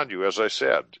happening around you. As I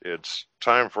said, it's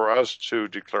time for us to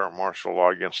declare martial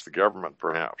law against the government,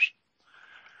 perhaps.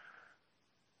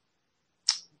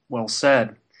 Well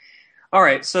said. All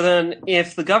right, so then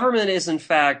if the government is in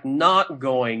fact not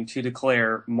going to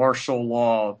declare martial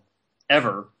law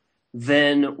ever,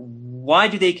 then why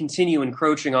do they continue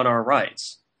encroaching on our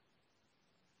rights?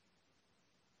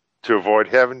 To avoid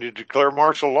having to declare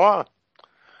martial law.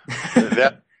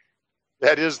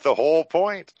 That is the whole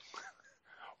point.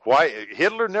 Why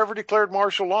Hitler never declared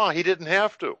martial law? He didn't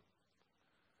have to.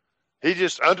 He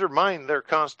just undermined their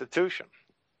constitution.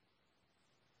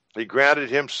 He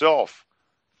granted himself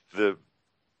the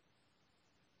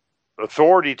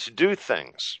authority to do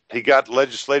things. He got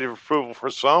legislative approval for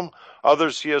some,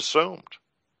 others he assumed.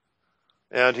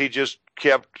 And he just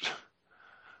kept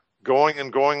going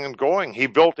and going and going. He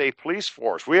built a police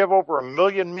force. We have over 1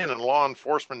 million men in law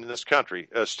enforcement in this country,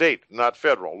 state, not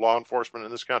federal, law enforcement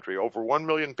in this country, over 1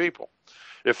 million people.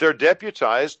 If they're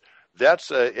deputized,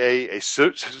 that's a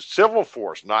civil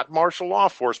force, not martial law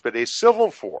force, but a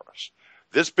civil force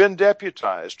that's been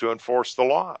deputized to enforce the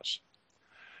laws.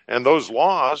 And those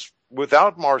laws,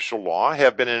 without martial law,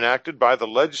 have been enacted by the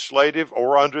legislative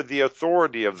or under the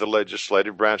authority of the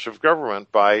legislative branch of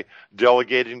government by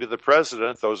delegating to the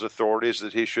president those authorities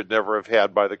that he should never have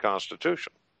had by the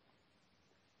Constitution.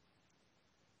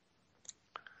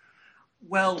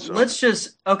 Well, let's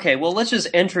just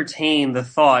entertain the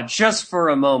thought just for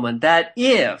a moment that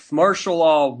if martial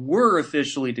law were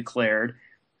officially declared,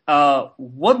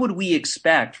 what would we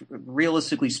expect,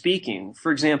 realistically speaking?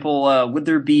 For example, would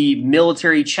there be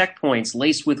military checkpoints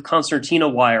laced with concertina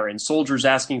wire and soldiers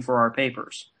asking for our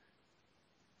papers?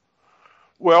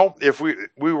 Well, if we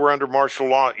were under martial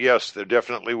law, yes, there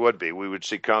definitely would be. We would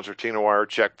see concertina wire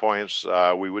checkpoints.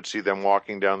 We would see them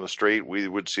walking down the street. We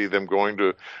would see them going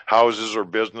to houses or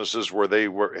businesses where they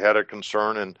had a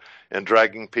concern and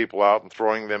dragging people out and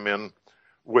throwing them in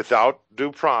without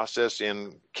due process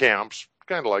in camps,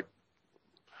 kind of like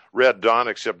Red Dawn,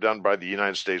 except done by the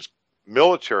United States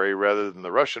military rather than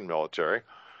the Russian military.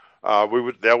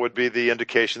 That would be the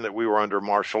indication that we were under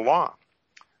martial law.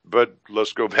 But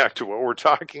let's go back to what we're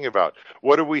talking about.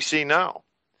 What do we see now?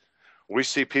 We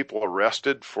see people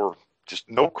arrested for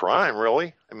just no crime,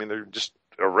 really. I mean, they're just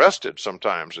arrested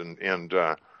sometimes, and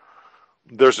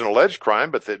there's an alleged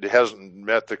crime, but that hasn't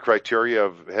met the criteria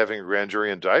of having a grand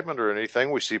jury indictment or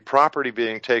anything. We see property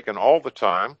being taken all the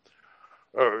time.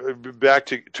 back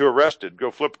to arrested.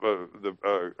 Go flip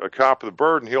a cop of the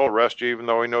bird, and he'll arrest you, even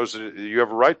though he knows that you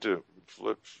have a right to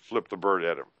flip the bird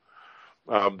at him.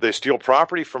 They steal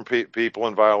property from people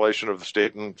in violation of the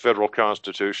state and federal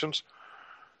constitutions.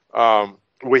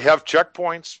 We have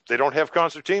checkpoints. They don't have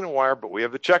concertina wire, but we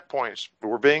have the checkpoints.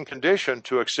 We're being conditioned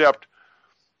to accept,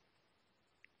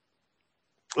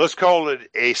 let's call it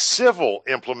a civil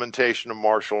implementation of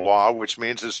martial law, which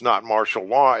means it's not martial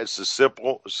law. It's a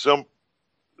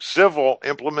civil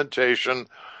implementation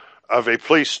of a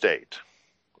police state.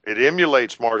 It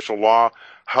emulates martial law.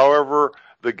 However,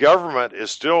 the government is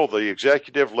still the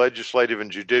executive, legislative, and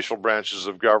judicial branches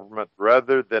of government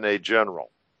rather than a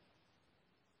general.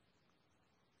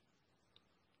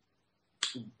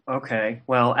 Okay.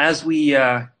 Well, as we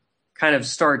kind of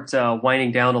start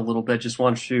winding down a little bit, just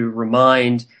want to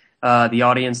remind the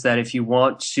audience that if you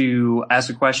want to ask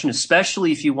a question,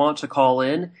 especially if you want to call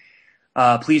in,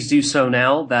 please do so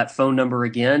now. That phone number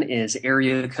again is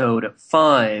area code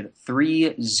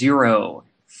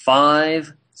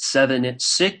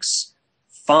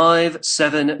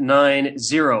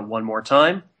 530-576-5790. One more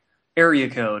time, area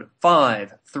code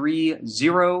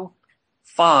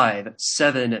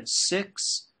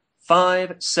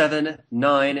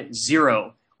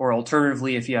 530-576-5790. Or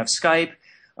alternatively, if you have Skype,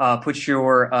 put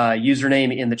your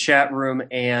username in the chat room,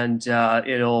 and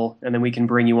then we can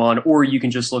bring you on. Or you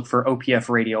can just look for OPF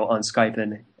Radio on Skype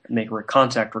and make a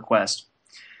contact request,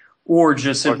 or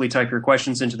just simply type your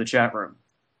questions into the chat room.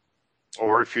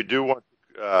 Or if you do want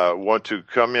to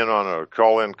come in on a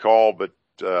call-in call, but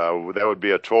that would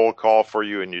be a toll call for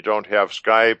you, and you don't have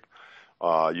Skype,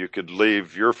 you could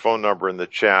leave your phone number in the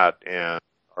chat, and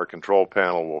our control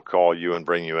panel will call you and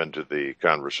bring you into the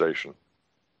conversation.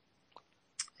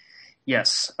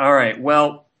 Yes. All right.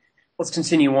 Well, let's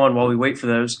continue on while we wait for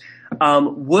those.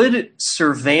 Would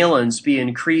surveillance be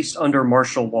increased under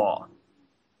martial law?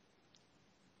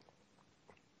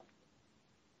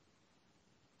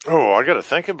 Oh, I got to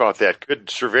think about that. Could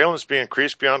surveillance be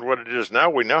increased beyond what it is now?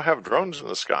 We now have drones in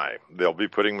the sky. They'll be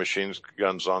putting machine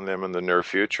guns on them in the near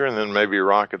future, and then maybe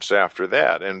rockets after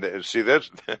that. And see,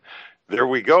 there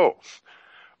we go.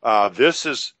 This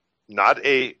is not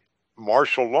a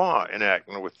martial law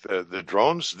enactment with the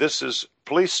drones. This is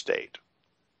police state.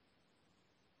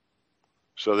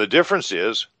 So the difference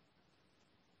is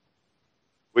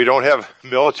we don't have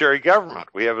military government.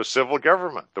 We have a civil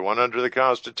government, the one under the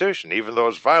Constitution, even though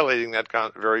it's violating that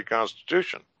very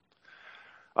Constitution.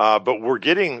 But we're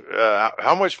getting,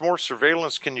 how much more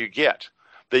surveillance can you get?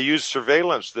 They use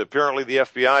surveillance. Apparently the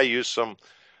FBI used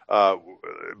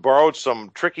borrowed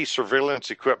some tricky surveillance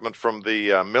equipment from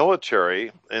the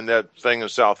military in that thing in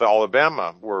South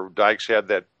Alabama where Dykes had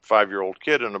that 5-year-old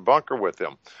kid in a bunker with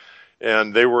him.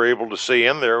 And they were able to see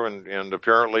in there, and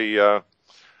apparently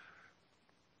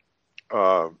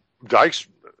Dykes,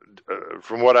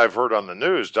 from what I've heard on the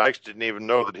news, Dykes didn't even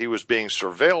know that he was being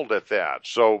surveilled at that.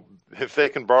 So if they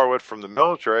can borrow it from the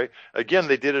military, again,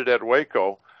 they did it at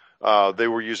Waco. They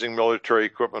were using military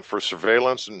equipment for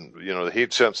surveillance and, the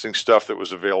heat sensing stuff that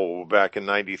was available back in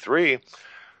 '93.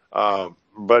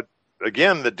 But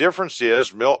again, the difference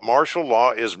is martial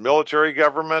law is military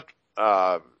government.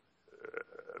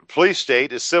 Police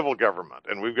state is civil government.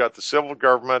 And we've got the civil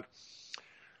government,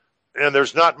 and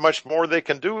there's not much more they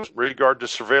can do with regard to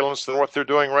surveillance than what they're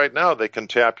doing right now. They can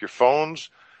tap your phones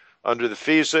under the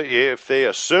FISA if they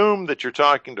assume that you're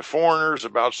talking to foreigners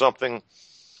about something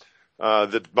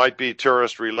that might be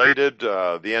terrorist related.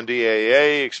 The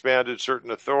NDAA expanded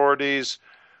certain authorities.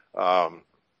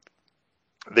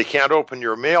 They can't open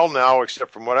your mail now,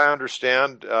 except from what I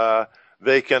understand,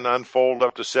 they can unfold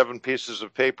up to 7 pieces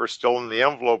of paper still in the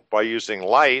envelope by using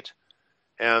light.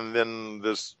 And then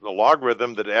there's a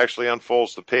logarithm that actually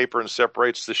unfolds the paper and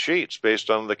separates the sheets based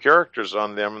on the characters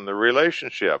on them and the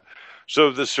relationship.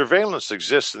 So the surveillance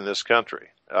exists in this country.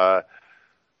 Tim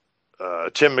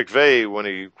McVeigh, when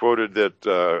he quoted that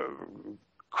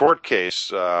court case,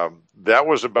 that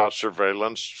was about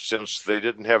surveillance, since they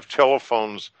didn't have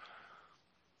telephones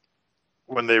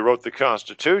when they wrote the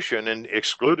Constitution and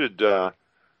excluded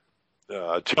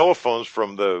telephones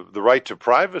from the right to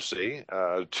privacy.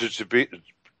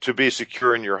 To be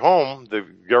secure in your home, the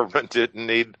government didn't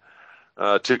need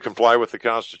to comply with the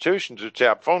Constitution to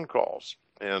tap phone calls.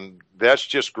 And that's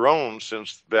just grown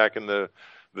since back in the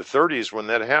 30s when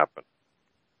that happened.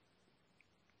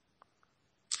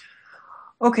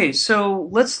 Okay, so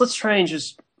let's try and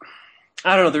just,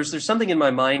 I don't know, there's something in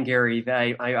my mind, Gary,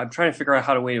 that I'm trying to figure out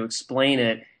how to explain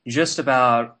it, just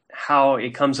about how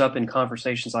it comes up in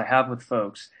conversations I have with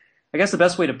folks. I guess the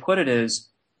best way to put it is,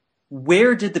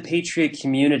 where did the Patriot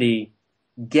community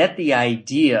get the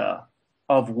idea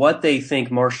of what they think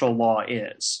martial law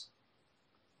is?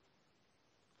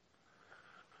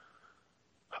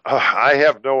 I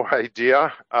have no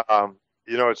idea.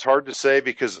 It's hard to say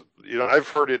because I've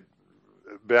heard it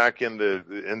back in the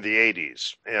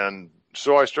 80s, and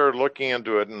so I started looking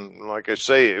into it, and like I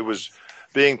say, it was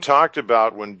being talked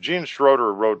about when Gene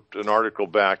Schroeder wrote an article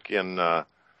back in the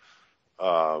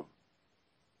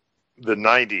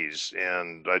 90s,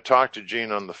 and I talked to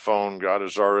Gene on the phone, got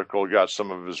his article, got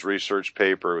some of his research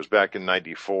paper. It was back in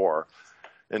 94,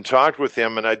 and talked with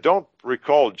him, and I don't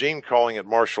recall Gene calling it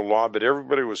martial law, but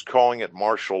everybody was calling it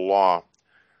martial law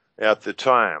at the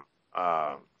time.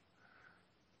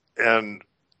 And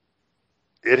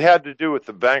it had to do with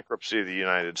the bankruptcy of the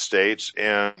United States,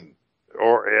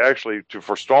 or actually to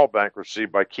forestall bankruptcy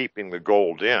by keeping the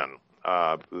gold in,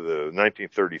 the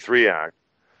 1933 Act.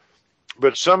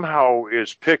 But somehow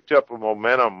it's picked up a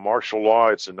momentum. Martial law,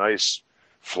 it's a nice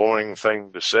flowing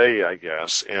thing to say, I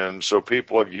guess. And so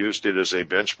people have used it as a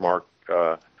benchmark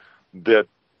that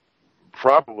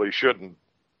probably shouldn't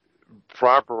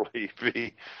properly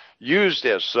be used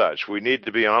as such. We need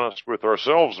to be honest with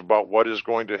ourselves about what is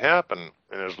going to happen.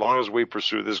 And as long as we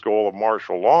pursue this goal of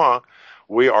martial law,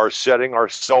 we are setting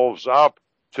ourselves up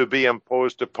to be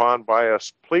imposed upon by a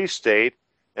police state,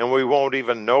 and we won't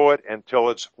even know it until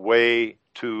it's way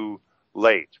too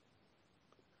late.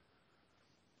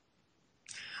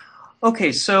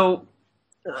 Okay, so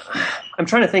I'm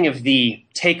trying to think of the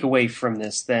takeaway from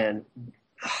this then.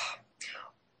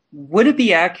 Would it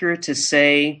be accurate to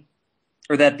say,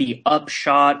 or that the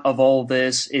upshot of all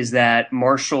this is that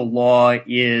martial law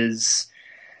is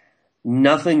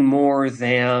nothing more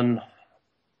than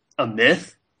a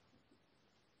myth?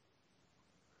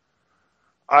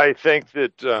 I think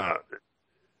that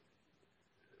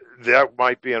that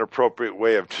might be an appropriate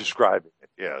way of describing it,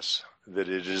 yes. That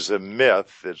it is a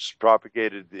myth that's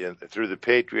propagated through the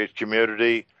Patriot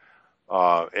community,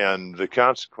 and the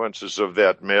consequences of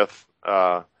that myth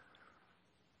are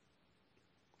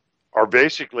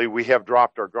basically we have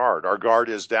dropped our guard. Our guard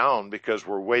is down because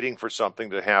we're waiting for something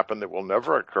to happen that will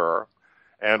never occur,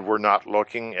 and we're not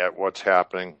looking at what's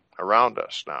happening around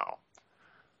us now.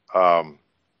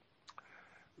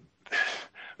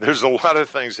 There's a lot of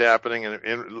things happening, and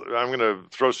I'm going to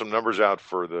throw some numbers out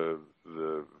for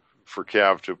for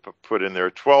Cav to put in there.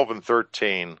 12 and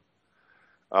 13.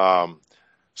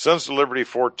 Sons of Liberty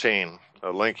 14,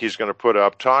 a link he's going to put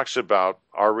up, talks about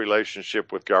our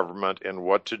relationship with government and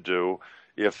what to do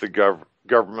if the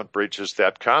government breaches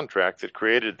that contract that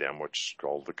created them, which is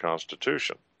called the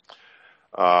Constitution.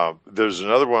 There's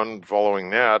another one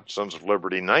following that, Sons of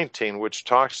Liberty 19, which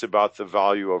talks about the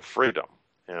value of freedom.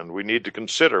 And we need to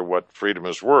consider what freedom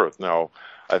is worth. Now,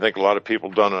 I think a lot of people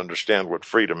don't understand what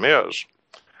freedom is,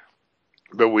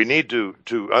 but we need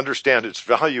to understand its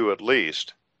value at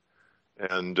least.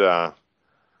 And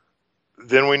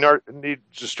then we need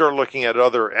to start looking at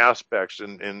other aspects.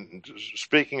 And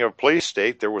speaking of police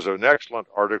state, there was an excellent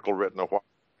article written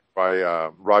by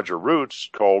Roger Roots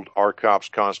called Are Cops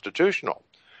Constitutional?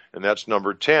 And that's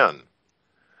number 10.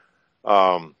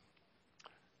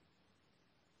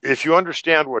 If you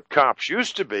understand what cops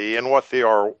used to be and what they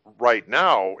are right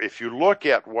now, if you look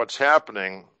at what's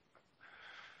happening,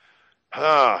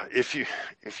 if you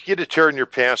get a tear in your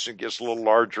pants and it gets a little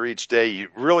larger each day, you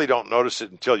really don't notice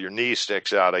it until your knee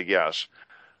sticks out, I guess.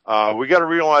 We got to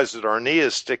realize that our knee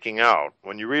is sticking out.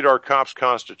 When you read Our Cops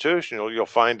Constitutional, you'll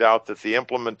find out that the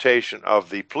implementation of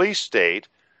the police state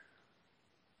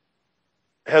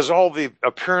has all the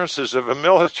appearances of a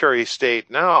military state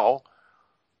now,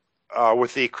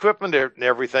 with the equipment and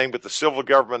everything, but the civil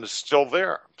government is still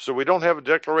there. So we don't have a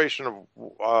declaration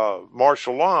of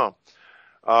martial law.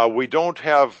 We don't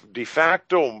have de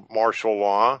facto martial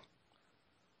law,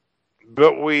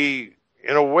 but we,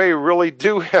 in a way, really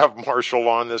do have martial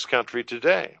law in this country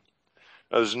today.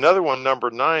 There's another one,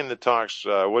 number 9, that talks,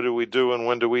 what do we do and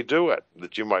when do we do it,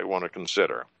 that you might want to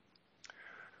consider.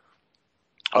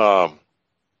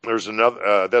 There's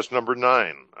another, that's number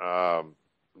 9.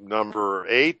 Number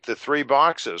 8, the 3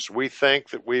 boxes. We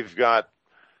think that we've got,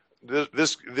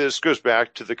 this goes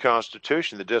back to the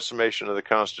Constitution, the decimation of the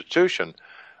Constitution,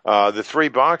 the 3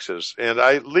 boxes. And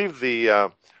I leave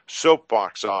the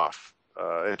soapbox off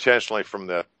intentionally from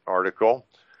that article.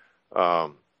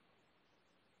 9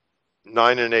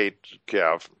 and 8,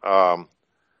 Kev.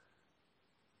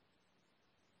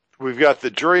 We've got the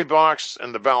jury box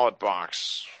and the ballot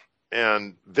box.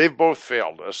 And they've both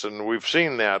failed us, and we've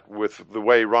seen that with the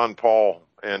way Ron Paul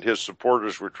and his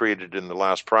supporters were treated in the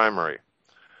last primary.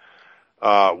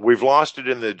 We've lost it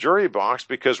in the jury box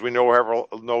because we no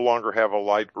longer have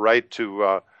a right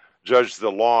to judge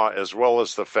the law as well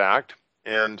as the fact.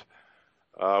 And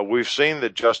we've seen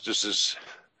that justice is,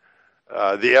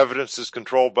 the evidence is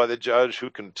controlled by the judge, who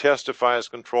can testify is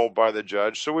controlled by the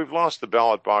judge. So we've lost the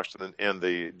ballot box and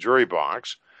the jury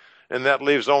box, and that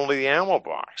leaves only the ammo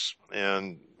box.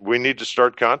 And we need to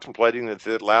start contemplating that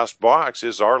the last box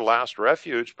is our last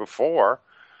refuge before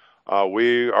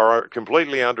we are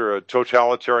completely under a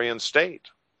totalitarian state.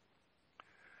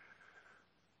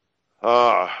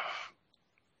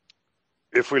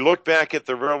 If we look back at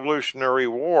the Revolutionary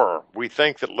War, we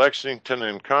think that Lexington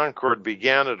and Concord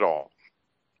began it all.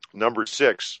 Number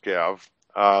 6, Kev.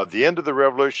 The end of the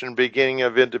Revolution, beginning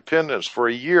of independence. For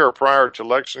a year prior to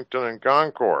Lexington and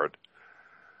Concord,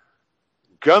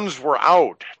 guns were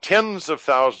out. Tens of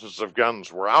thousands of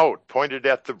guns were out, pointed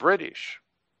at the British.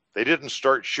 They didn't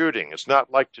start shooting. It's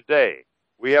not like today.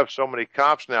 We have so many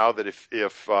cops now that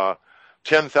if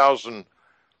 10,000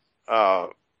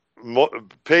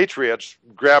 patriots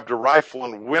grabbed a rifle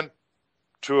and went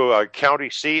to a county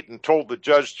seat and told the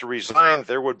judge to resign,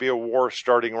 there would be a war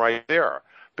starting right there.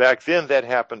 Back then, that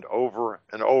happened over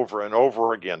and over and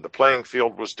over again. The playing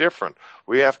field was different.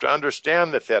 We have to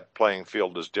understand that that playing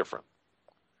field is different.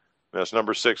 That's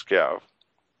number 6, Cav.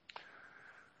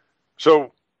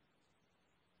 So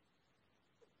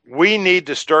we need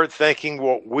to start thinking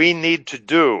what we need to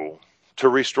do to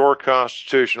restore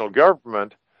constitutional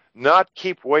government, not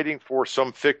keep waiting for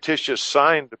some fictitious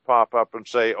sign to pop up and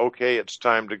say, okay, it's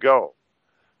time to go.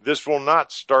 This will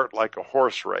not start like a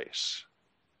horse race.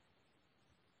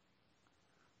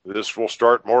 This will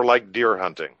start more like deer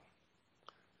hunting.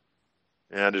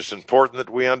 And it's important that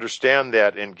we understand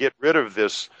that and get rid of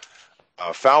this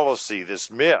fallacy,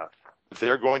 this myth.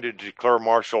 They're going to declare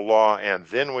martial law, and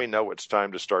then we know it's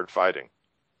time to start fighting.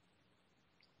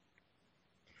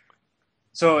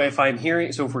 So if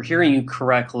we're hearing you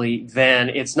correctly, then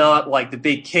it's not like the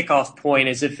big kickoff point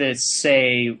as if it's,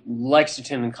 say,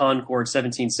 Lexington and Concord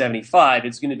 1775.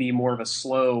 It's going to be more of a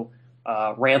slow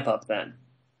ramp up then.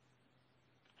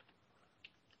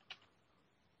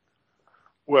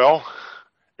 Well,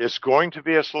 it's going to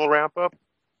be a slow ramp up.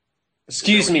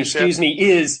 Excuse me,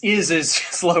 is a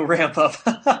slow ramp up.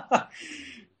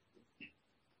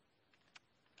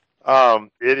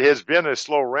 It has been a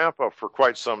slow ramp up for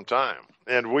quite some time.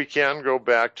 And we can go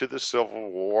back to the Civil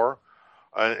War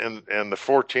and the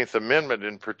 14th Amendment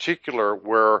in particular,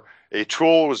 where a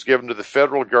tool was given to the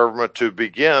federal government to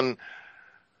begin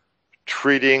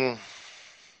treating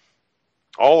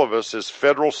all of us as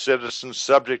federal citizens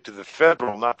subject to the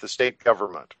federal, not the state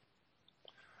government.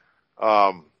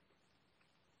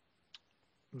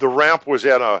 The ramp was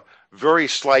at a very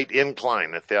slight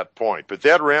incline at that point, but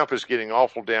that ramp is getting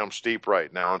awful damn steep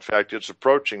right now. In fact, it's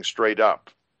approaching straight up.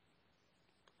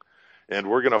 And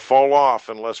we're going to fall off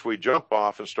unless we jump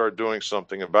off and start doing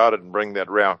something about it and bring that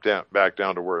ramp back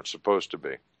down to where it's supposed to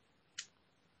be.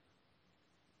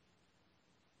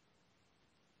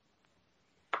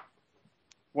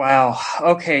 Wow.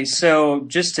 Okay, so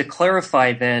just to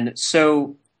clarify then,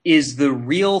 so is the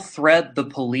real threat the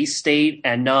police state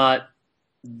and not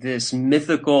this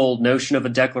mythical notion of a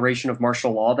declaration of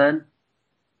martial law then?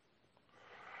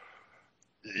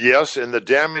 Yes, and the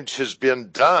damage has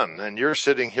been done, and you're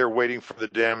sitting here waiting for the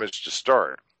damage to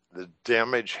start. The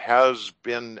damage has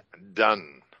been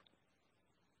done.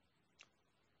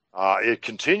 It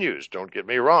continues, don't get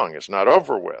me wrong. It's not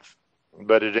over with,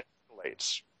 but it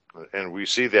escalates, and we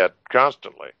see that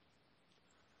constantly.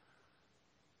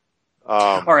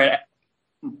 All right.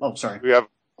 Oh, sorry. We have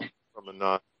from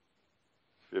a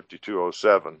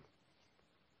 5207.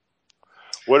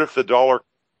 What if the dollar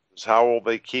is how will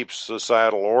they keep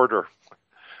societal order?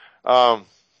 I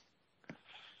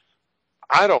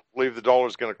don't believe the dollar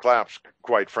is going to collapse,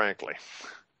 quite frankly.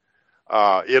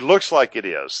 It looks like it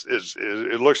is.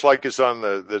 It looks like it's on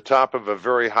the top of a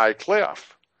very high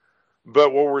cliff.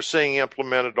 But what we're seeing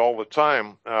implemented all the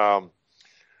time,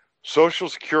 Social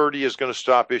Security is going to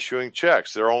stop issuing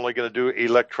checks. They're only going to do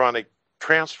electronic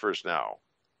transfers now.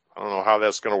 I don't know how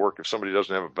that's going to work if somebody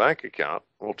doesn't have a bank account.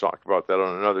 We'll talk about that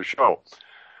on another show.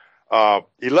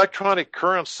 Electronic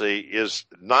currency is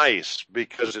nice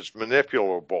because it's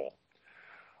manipulable.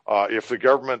 If you've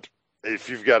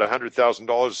got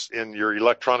 $100,000 in your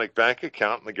electronic bank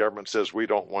account and the government says we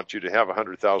don't want you to have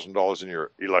 $100,000 in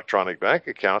your electronic bank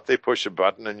account, they push a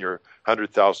button and your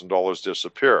 $100,000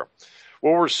 disappear.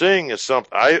 What we're seeing is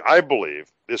something, I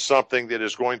believe, is something that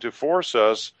is going to force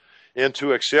us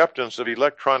into acceptance of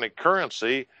electronic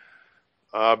currency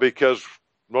because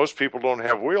most people don't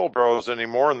have wheelbarrows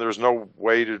anymore, and there's no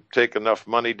way to take enough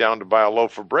money down to buy a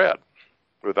loaf of bread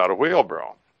without a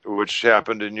wheelbarrow, which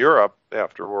happened in Europe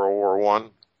after World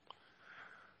War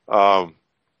I.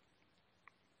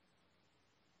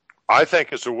 I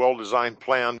think it's a well-designed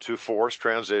plan to force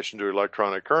transition to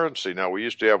electronic currency. Now, we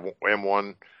used to have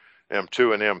M1,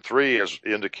 M2, and M3 as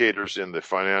indicators in the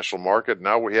financial market.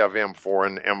 Now we have M4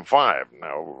 and M5.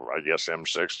 Now, I guess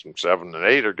M6 and 7 and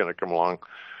 8 are going to come along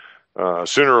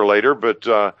sooner or later. But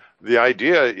the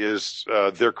idea is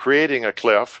they're creating a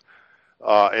cliff,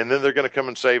 and then they're going to come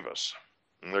and save us.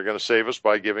 And they're going to save us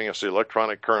by giving us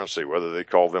electronic currency, whether they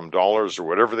call them dollars or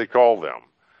whatever they call them.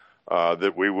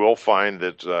 That we will find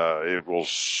that it will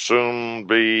soon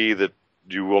be that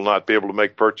you will not be able to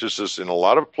make purchases in a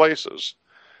lot of places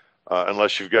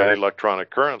unless you've got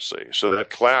electronic currency. So that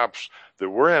collapse that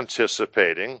we're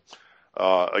anticipating,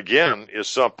 again, is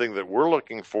something that we're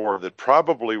looking for that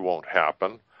probably won't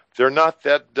happen. They're not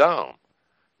that dumb.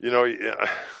 You know,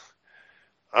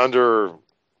 under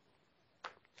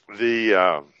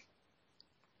the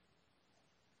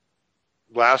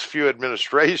last few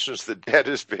administrations, the debt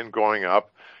has been going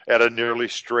up at a nearly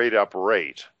straight up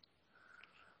rate.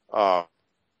 That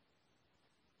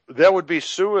would be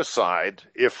suicide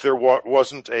if there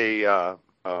wasn't a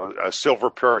silver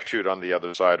parachute on the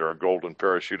other side or a golden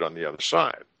parachute on the other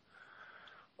side.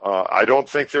 I don't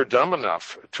think they're dumb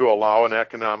enough to allow an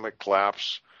economic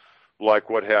collapse like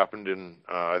what happened in,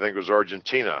 I think it was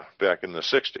Argentina back in the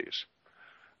 60s,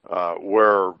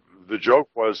 where the joke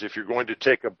was, if you're going to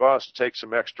take a bus, take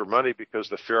some extra money because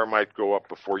the fare might go up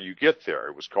before you get there.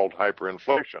 It was called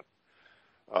hyperinflation.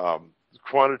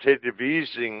 Quantitative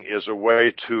easing is a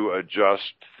way to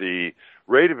adjust the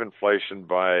rate of inflation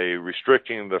by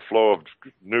restricting the flow of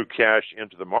new cash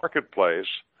into the marketplace.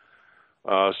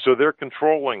 So they're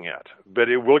controlling it. But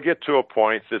it will get to a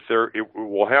point that it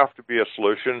will have to be a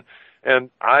solution. And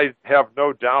I have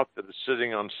no doubt that it's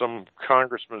sitting on some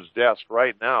congressman's desk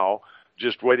right now,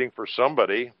 just waiting for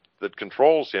somebody that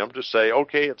controls him to say,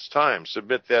 okay, it's time,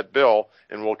 submit that bill,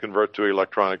 and we'll convert to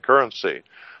electronic currency.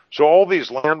 So all these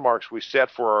landmarks we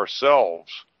set for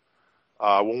ourselves,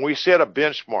 when we set a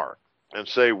benchmark and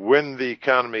say when the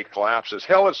economy collapses,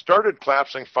 hell, it started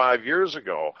collapsing 5 years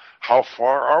ago. How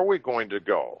far are we going to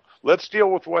go? Let's deal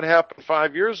with what happened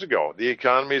 5 years ago. The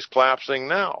economy is collapsing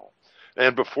now.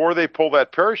 And before they pull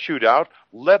that parachute out,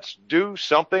 let's do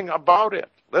something about it.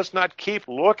 Let's not keep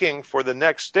looking for the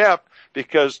next step,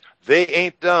 because they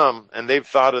ain't dumb and they've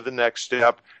thought of the next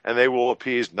step, and they will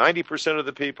appease 90% of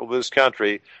the people of this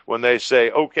country when they say,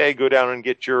 okay, go down and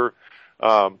get your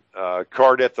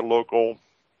card at the local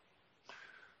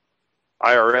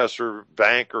IRS or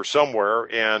bank or somewhere,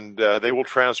 and they will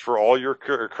transfer all your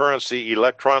currency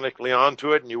electronically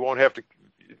onto it, and you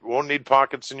won't need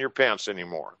pockets in your pants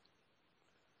anymore.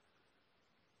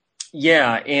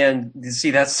 Yeah, and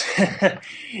see, that's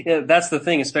that's the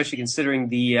thing, especially considering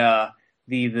the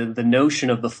notion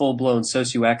of the full-blown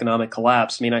socioeconomic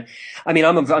collapse.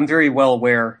 I'm very well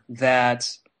aware that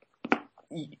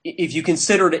if you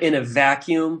consider it in a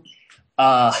vacuum,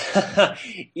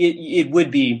 it would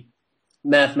be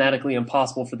mathematically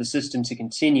impossible for the system to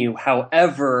continue.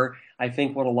 However, I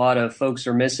think what a lot of folks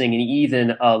are missing, and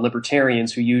even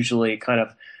libertarians who usually kind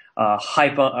of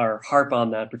harp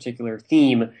on that particular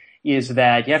theme, is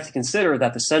that you have to consider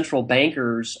that the central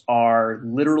bankers are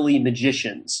literally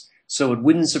magicians. So it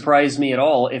wouldn't surprise me at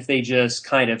all if they just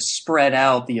kind of spread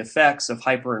out the effects of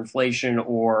hyperinflation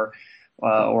or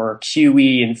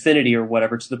QE infinity or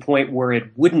whatever to the point where it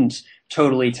wouldn't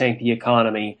totally tank the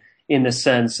economy, in the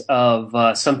sense of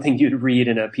something you'd read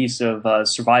in a piece of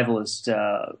survivalist,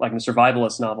 like a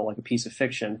survivalist novel, like a piece of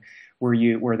fiction,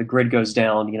 where the grid goes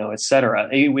down, et cetera.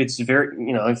 It's very,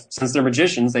 since they're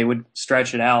magicians, they would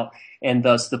stretch it out, and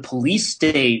thus the police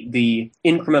state, the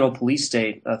incremental police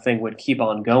state thing would keep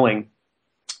on going.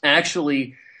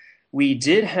 Actually, we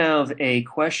did have a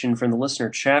question from the listener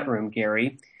chat room,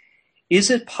 Gary. Is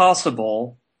it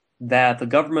possible that the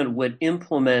government would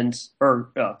implement or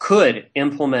could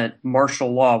implement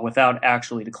martial law without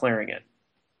actually declaring it?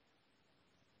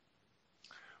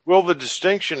 Well, the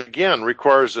distinction, again,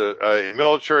 requires a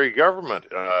military government.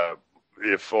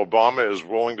 If Obama is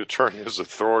willing to turn his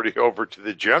authority over to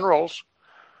the generals,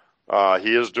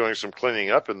 he is doing some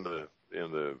cleaning up in the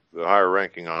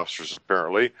higher-ranking officers,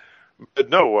 apparently. But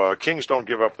no, kings don't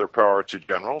give up their power to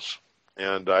generals,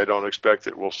 and I don't expect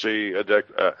that we'll see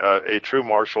a true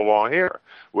martial law here.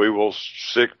 We will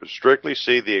strictly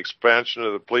see the expansion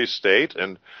of the police state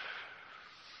and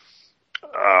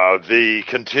the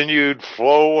continued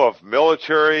flow of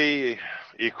military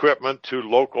equipment to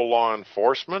local law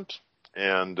enforcement,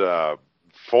 and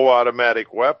full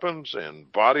automatic weapons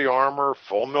and body armor,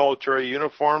 full military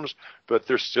uniforms, but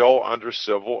they're still under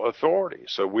civil authority.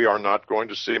 So we are not going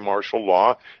to see martial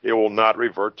law. It will not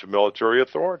revert to military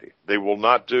authority. They will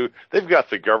not do, they've got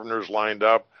the governors lined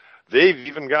up. They've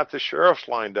even got the sheriffs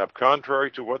lined up,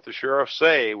 contrary to what the sheriffs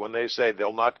say when they say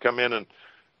they'll not come in and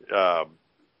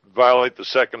violate the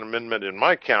Second Amendment in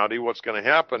my county. What's going to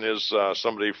happen is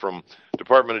somebody from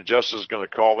Department of Justice is going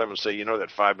to call them and say, you know, that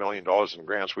 $5 million in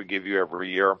grants we give you every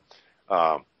year,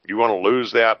 you want to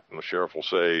lose that? And the sheriff will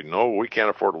say, no, we can't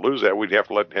afford to lose that. We'd have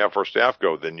to let half our staff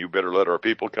go. Then you better let our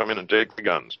people come in and take the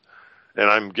guns. And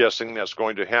I'm guessing that's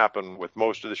going to happen with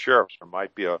most of the sheriffs. There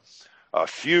might be a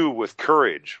few with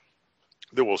courage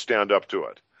that will stand up to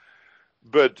it.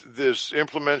 But this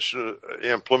implementation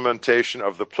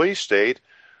of the police state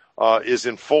is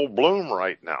in full bloom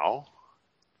right now.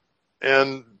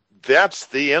 And that's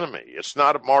the enemy. It's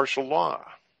not martial law.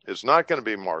 It's not going to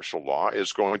be martial law.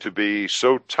 It's going to be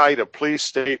so tight a police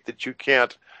state that you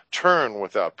can't turn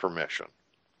without permission.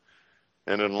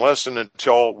 And unless and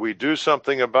until we do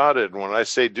something about it, and when I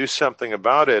say do something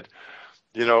about it,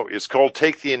 you know, it's called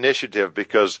take the initiative,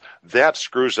 because that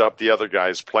screws up the other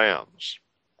guy's plans.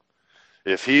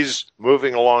 If he's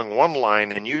moving along one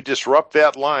line and you disrupt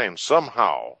that line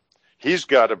somehow, he's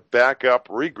got to back up,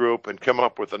 regroup, and come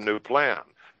up with a new plan.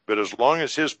 But as long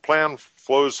as his plan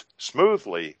flows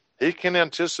smoothly, he can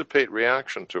anticipate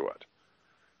reaction to it.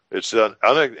 It's an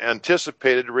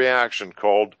unanticipated reaction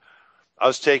called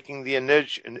us taking the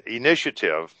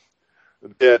initiative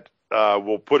that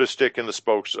will put a stick in the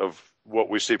spokes of what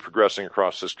we see progressing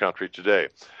across this country today.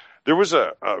 There was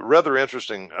a rather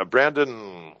interesting,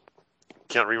 Brandon,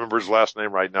 can't remember his last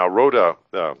name right now, wrote a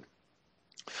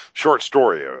short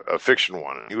story, a fiction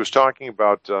one. He was talking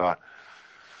about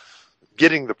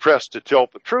getting the press to tell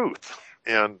the truth.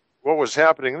 And what was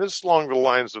happening, and this is along the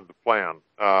lines of the plan,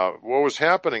 what was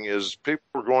happening is people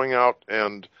were going out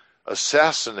and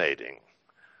assassinating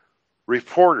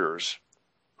reporters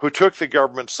who took the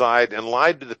government side and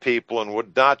lied to the people and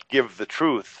would not give the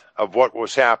truth of what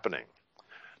was happening.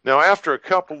 Now, after a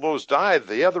couple of those died,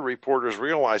 the other reporters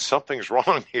realized something's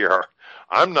wrong here.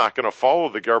 I'm not going to follow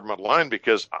the government line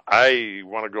because I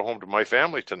want to go home to my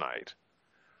family tonight.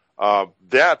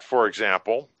 That, for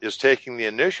example, is taking the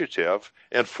initiative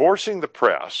and forcing the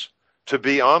press to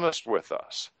be honest with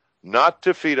us, not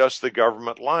to feed us the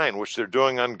government line, which they're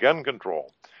doing on gun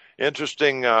control.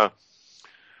 Interesting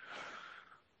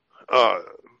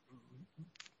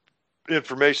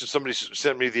information somebody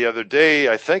sent me the other day.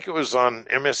 I think it was on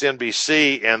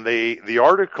MSNBC, and the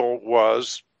article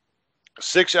was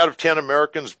 6 out of 10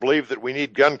 Americans believe that we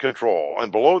need gun control.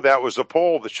 And below that was a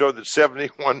poll that showed that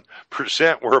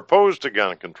 71% were opposed to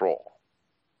gun control.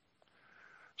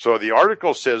 So the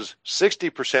article says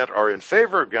 60% are in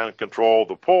favor of gun control.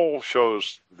 The poll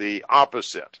shows the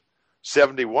opposite,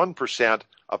 71%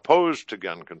 opposed to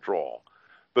gun control.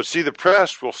 But see, the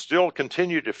press will still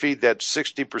continue to feed that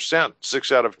 60%,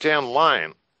 6 out of 10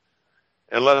 line,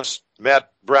 unless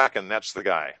Matt Bracken, that's the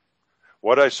guy.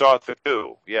 What I saw at the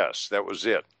coup, yes, that was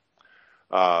it.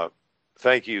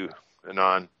 Thank you,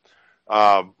 Anon.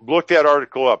 Look that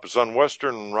article up. It's on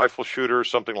Western Rifle Shooter,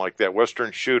 something like that,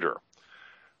 Western Shooter.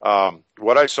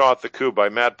 What I saw at the coup by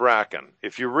Matt Bracken.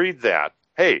 If you read that,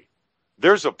 hey,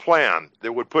 there's a plan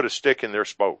that would put a stick in their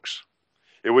spokes.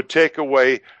 It would take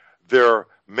away their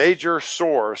major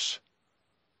source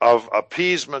of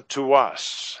appeasement to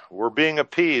us. We're being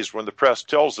appeased when the press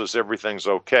tells us everything's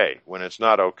okay, when it's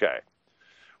not okay.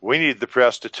 We need the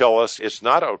press to tell us it's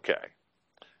not okay.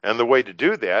 And the way to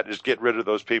do that is get rid of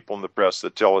those people in the press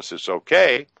that tell us it's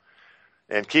okay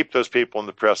and keep those people in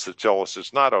the press that tell us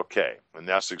it's not okay. And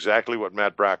that's exactly what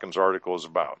Matt Bracken's article is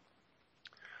about.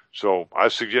 So I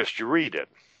suggest you read it.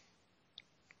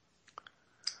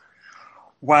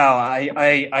 Wow,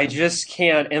 I just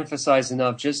can't emphasize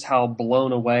enough just how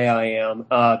blown away I am,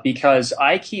 because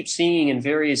I keep seeing in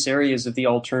various areas of the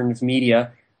alternative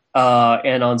media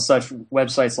and on such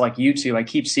websites like YouTube, I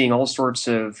keep seeing all sorts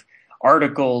of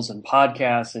articles and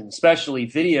podcasts and especially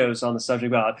videos on the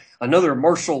subject about another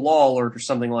martial law alert or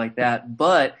something like that.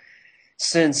 But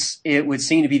since it would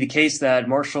seem to be the case that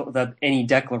any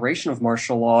declaration of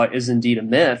martial law is indeed a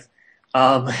myth,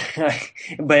 and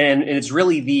it's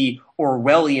really the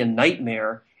Orwellian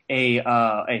nightmare,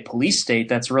 a police state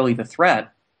that's really the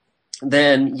threat,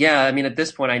 then yeah, I mean, at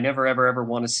this point, I never, ever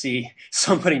want to see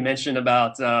somebody mention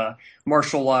about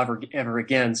martial law ever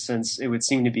again, since it would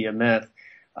seem to be a myth.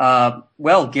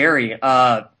 Well, Gary,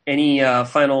 any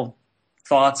final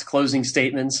thoughts, closing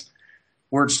statements,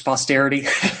 words to posterity?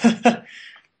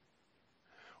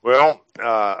 Well,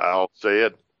 I'll say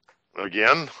it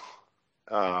again.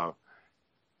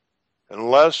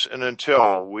 Unless and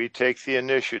until we take the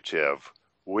initiative,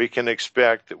 we can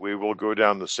expect that we will go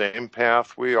down the same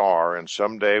path we are, and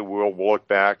someday we'll look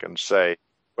back and say,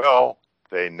 well,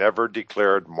 they never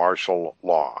declared martial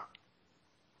law.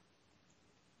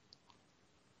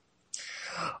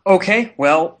 Okay,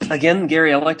 well, again,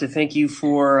 Gary, I'd like to thank you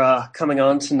for coming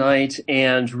on tonight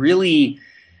and really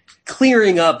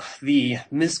clearing up the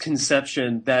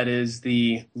misconception that is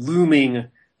the looming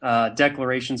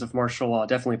declarations of martial law.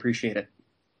 Definitely appreciate it.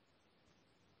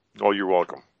 Oh, you're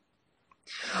welcome.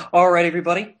 All right,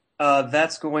 everybody.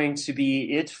 That's going to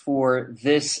be it for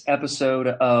this episode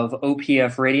of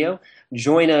OPF Radio.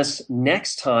 Join us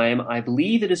next time. I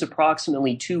believe it is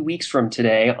approximately 2 weeks from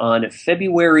today on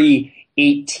February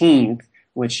 18th,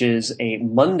 which is a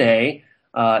Monday,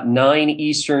 9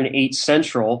 Eastern, 8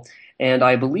 Central. And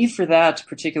I believe for that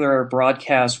particular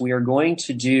broadcast, we are going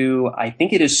to do, I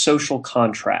think it is social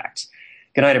contract.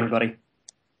 Good night, everybody.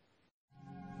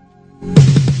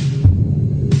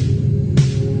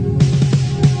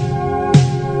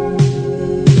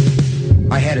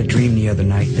 I had a dream the other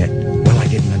night that, well, I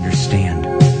didn't understand.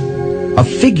 A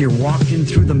figure walked in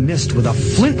through the mist with a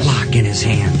flintlock in his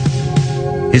hand.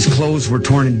 His clothes were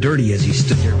torn and dirty as he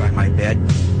stood there by my bed.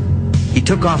 He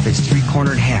took off his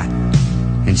three-cornered hat,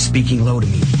 and speaking low to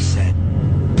me, he said,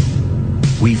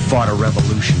 "We fought a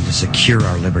revolution to secure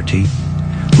our liberty.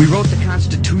 We wrote the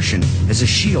Constitution as a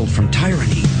shield from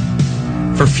tyranny.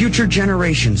 For future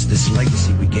generations, this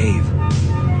legacy we gave.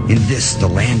 In this, the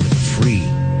land of the free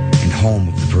and home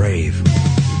of the brave.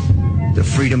 The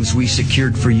freedoms we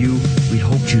secured for you, we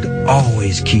hoped you'd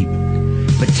always keep.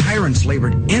 But tyrants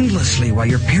labored endlessly while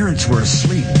your parents were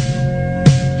asleep.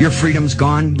 Your freedom's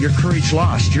gone, your courage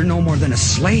lost, you're no more than a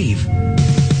slave.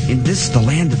 In this, the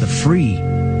land of the free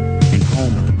and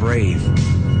home of the brave.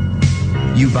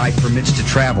 You buy permits to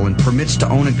travel and permits to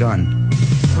own a gun,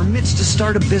 permits to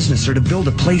start a business or to build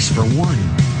a place for one.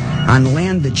 On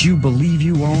land that you believe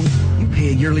you own, you pay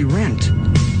a yearly rent,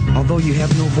 although you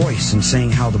have no voice in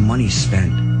saying how the money's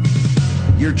spent.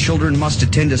 Your children must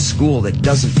attend a school that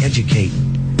doesn't educate,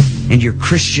 and your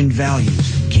Christian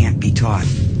values can't be taught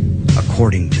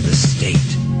according to the state.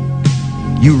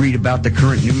 You read about the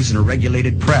current news in a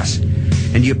regulated press,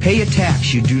 and you pay a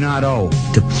tax you do not owe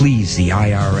to please the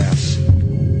IRS.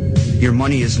 Your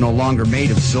money is no longer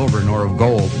made of silver nor of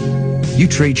gold. You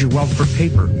trade your wealth for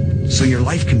paper so your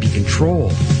life can be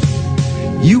controlled.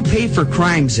 You pay for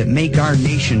crimes that make our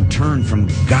nation turn from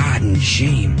God and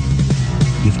shame.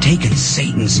 You've taken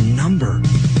Satan's number.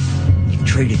 You've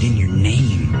traded in your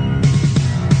name.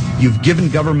 You've given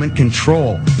government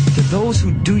control to those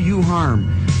who do you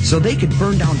harm so they could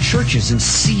burn down churches and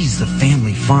seize the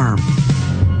family farm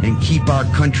and keep our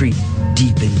country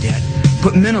deep in debt.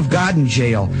 Put men of God in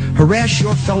jail. Harass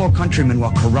your fellow countrymen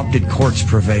while corrupted courts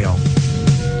prevail.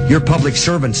 Your public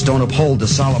servants don't uphold the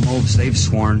solemn oaths they've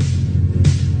sworn.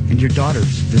 And your daughters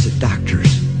visit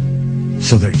doctors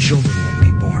so their children won't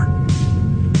be born.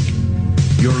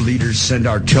 Your leaders send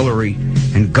artillery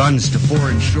and guns to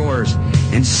foreign shores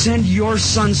and send your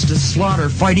sons to slaughter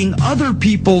fighting other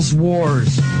people's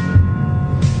wars.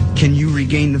 Can you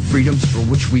regain the freedoms for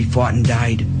which we fought and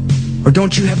died? Or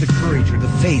don't you have the courage or the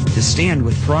faith to stand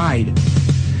with pride?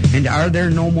 And are there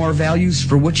no more values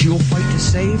for which you'll fight to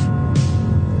save?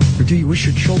 Or do you wish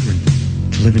your children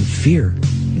to live in fear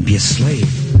and be a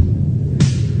slave?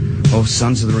 O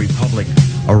sons of the Republic,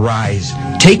 arise,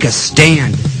 take a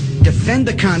stand. Defend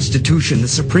the Constitution, the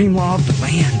supreme law of the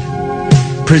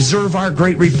land. Preserve our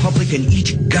great republic and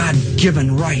each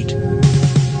God-given right.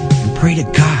 And pray to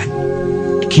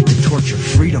God to keep the torch of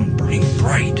freedom burning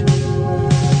bright.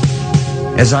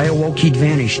 As I awoke, he'd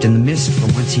vanished in the mist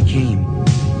from whence he came.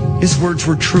 His words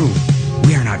were true.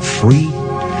 We are not free,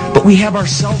 but we have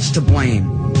ourselves to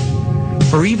blame.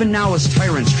 For even now as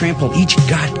tyrants trample each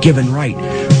God-given right,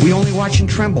 we only watch and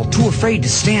tremble, too afraid to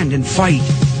stand and fight.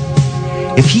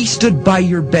 If he stood by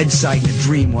your bedside in a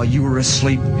dream while you were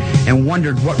asleep and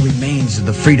wondered what remains of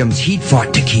the freedoms he'd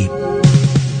fought to keep,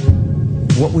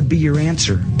 what would be your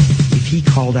answer if he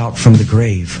called out from the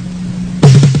grave?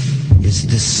 Is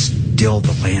this still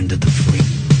the land of the free?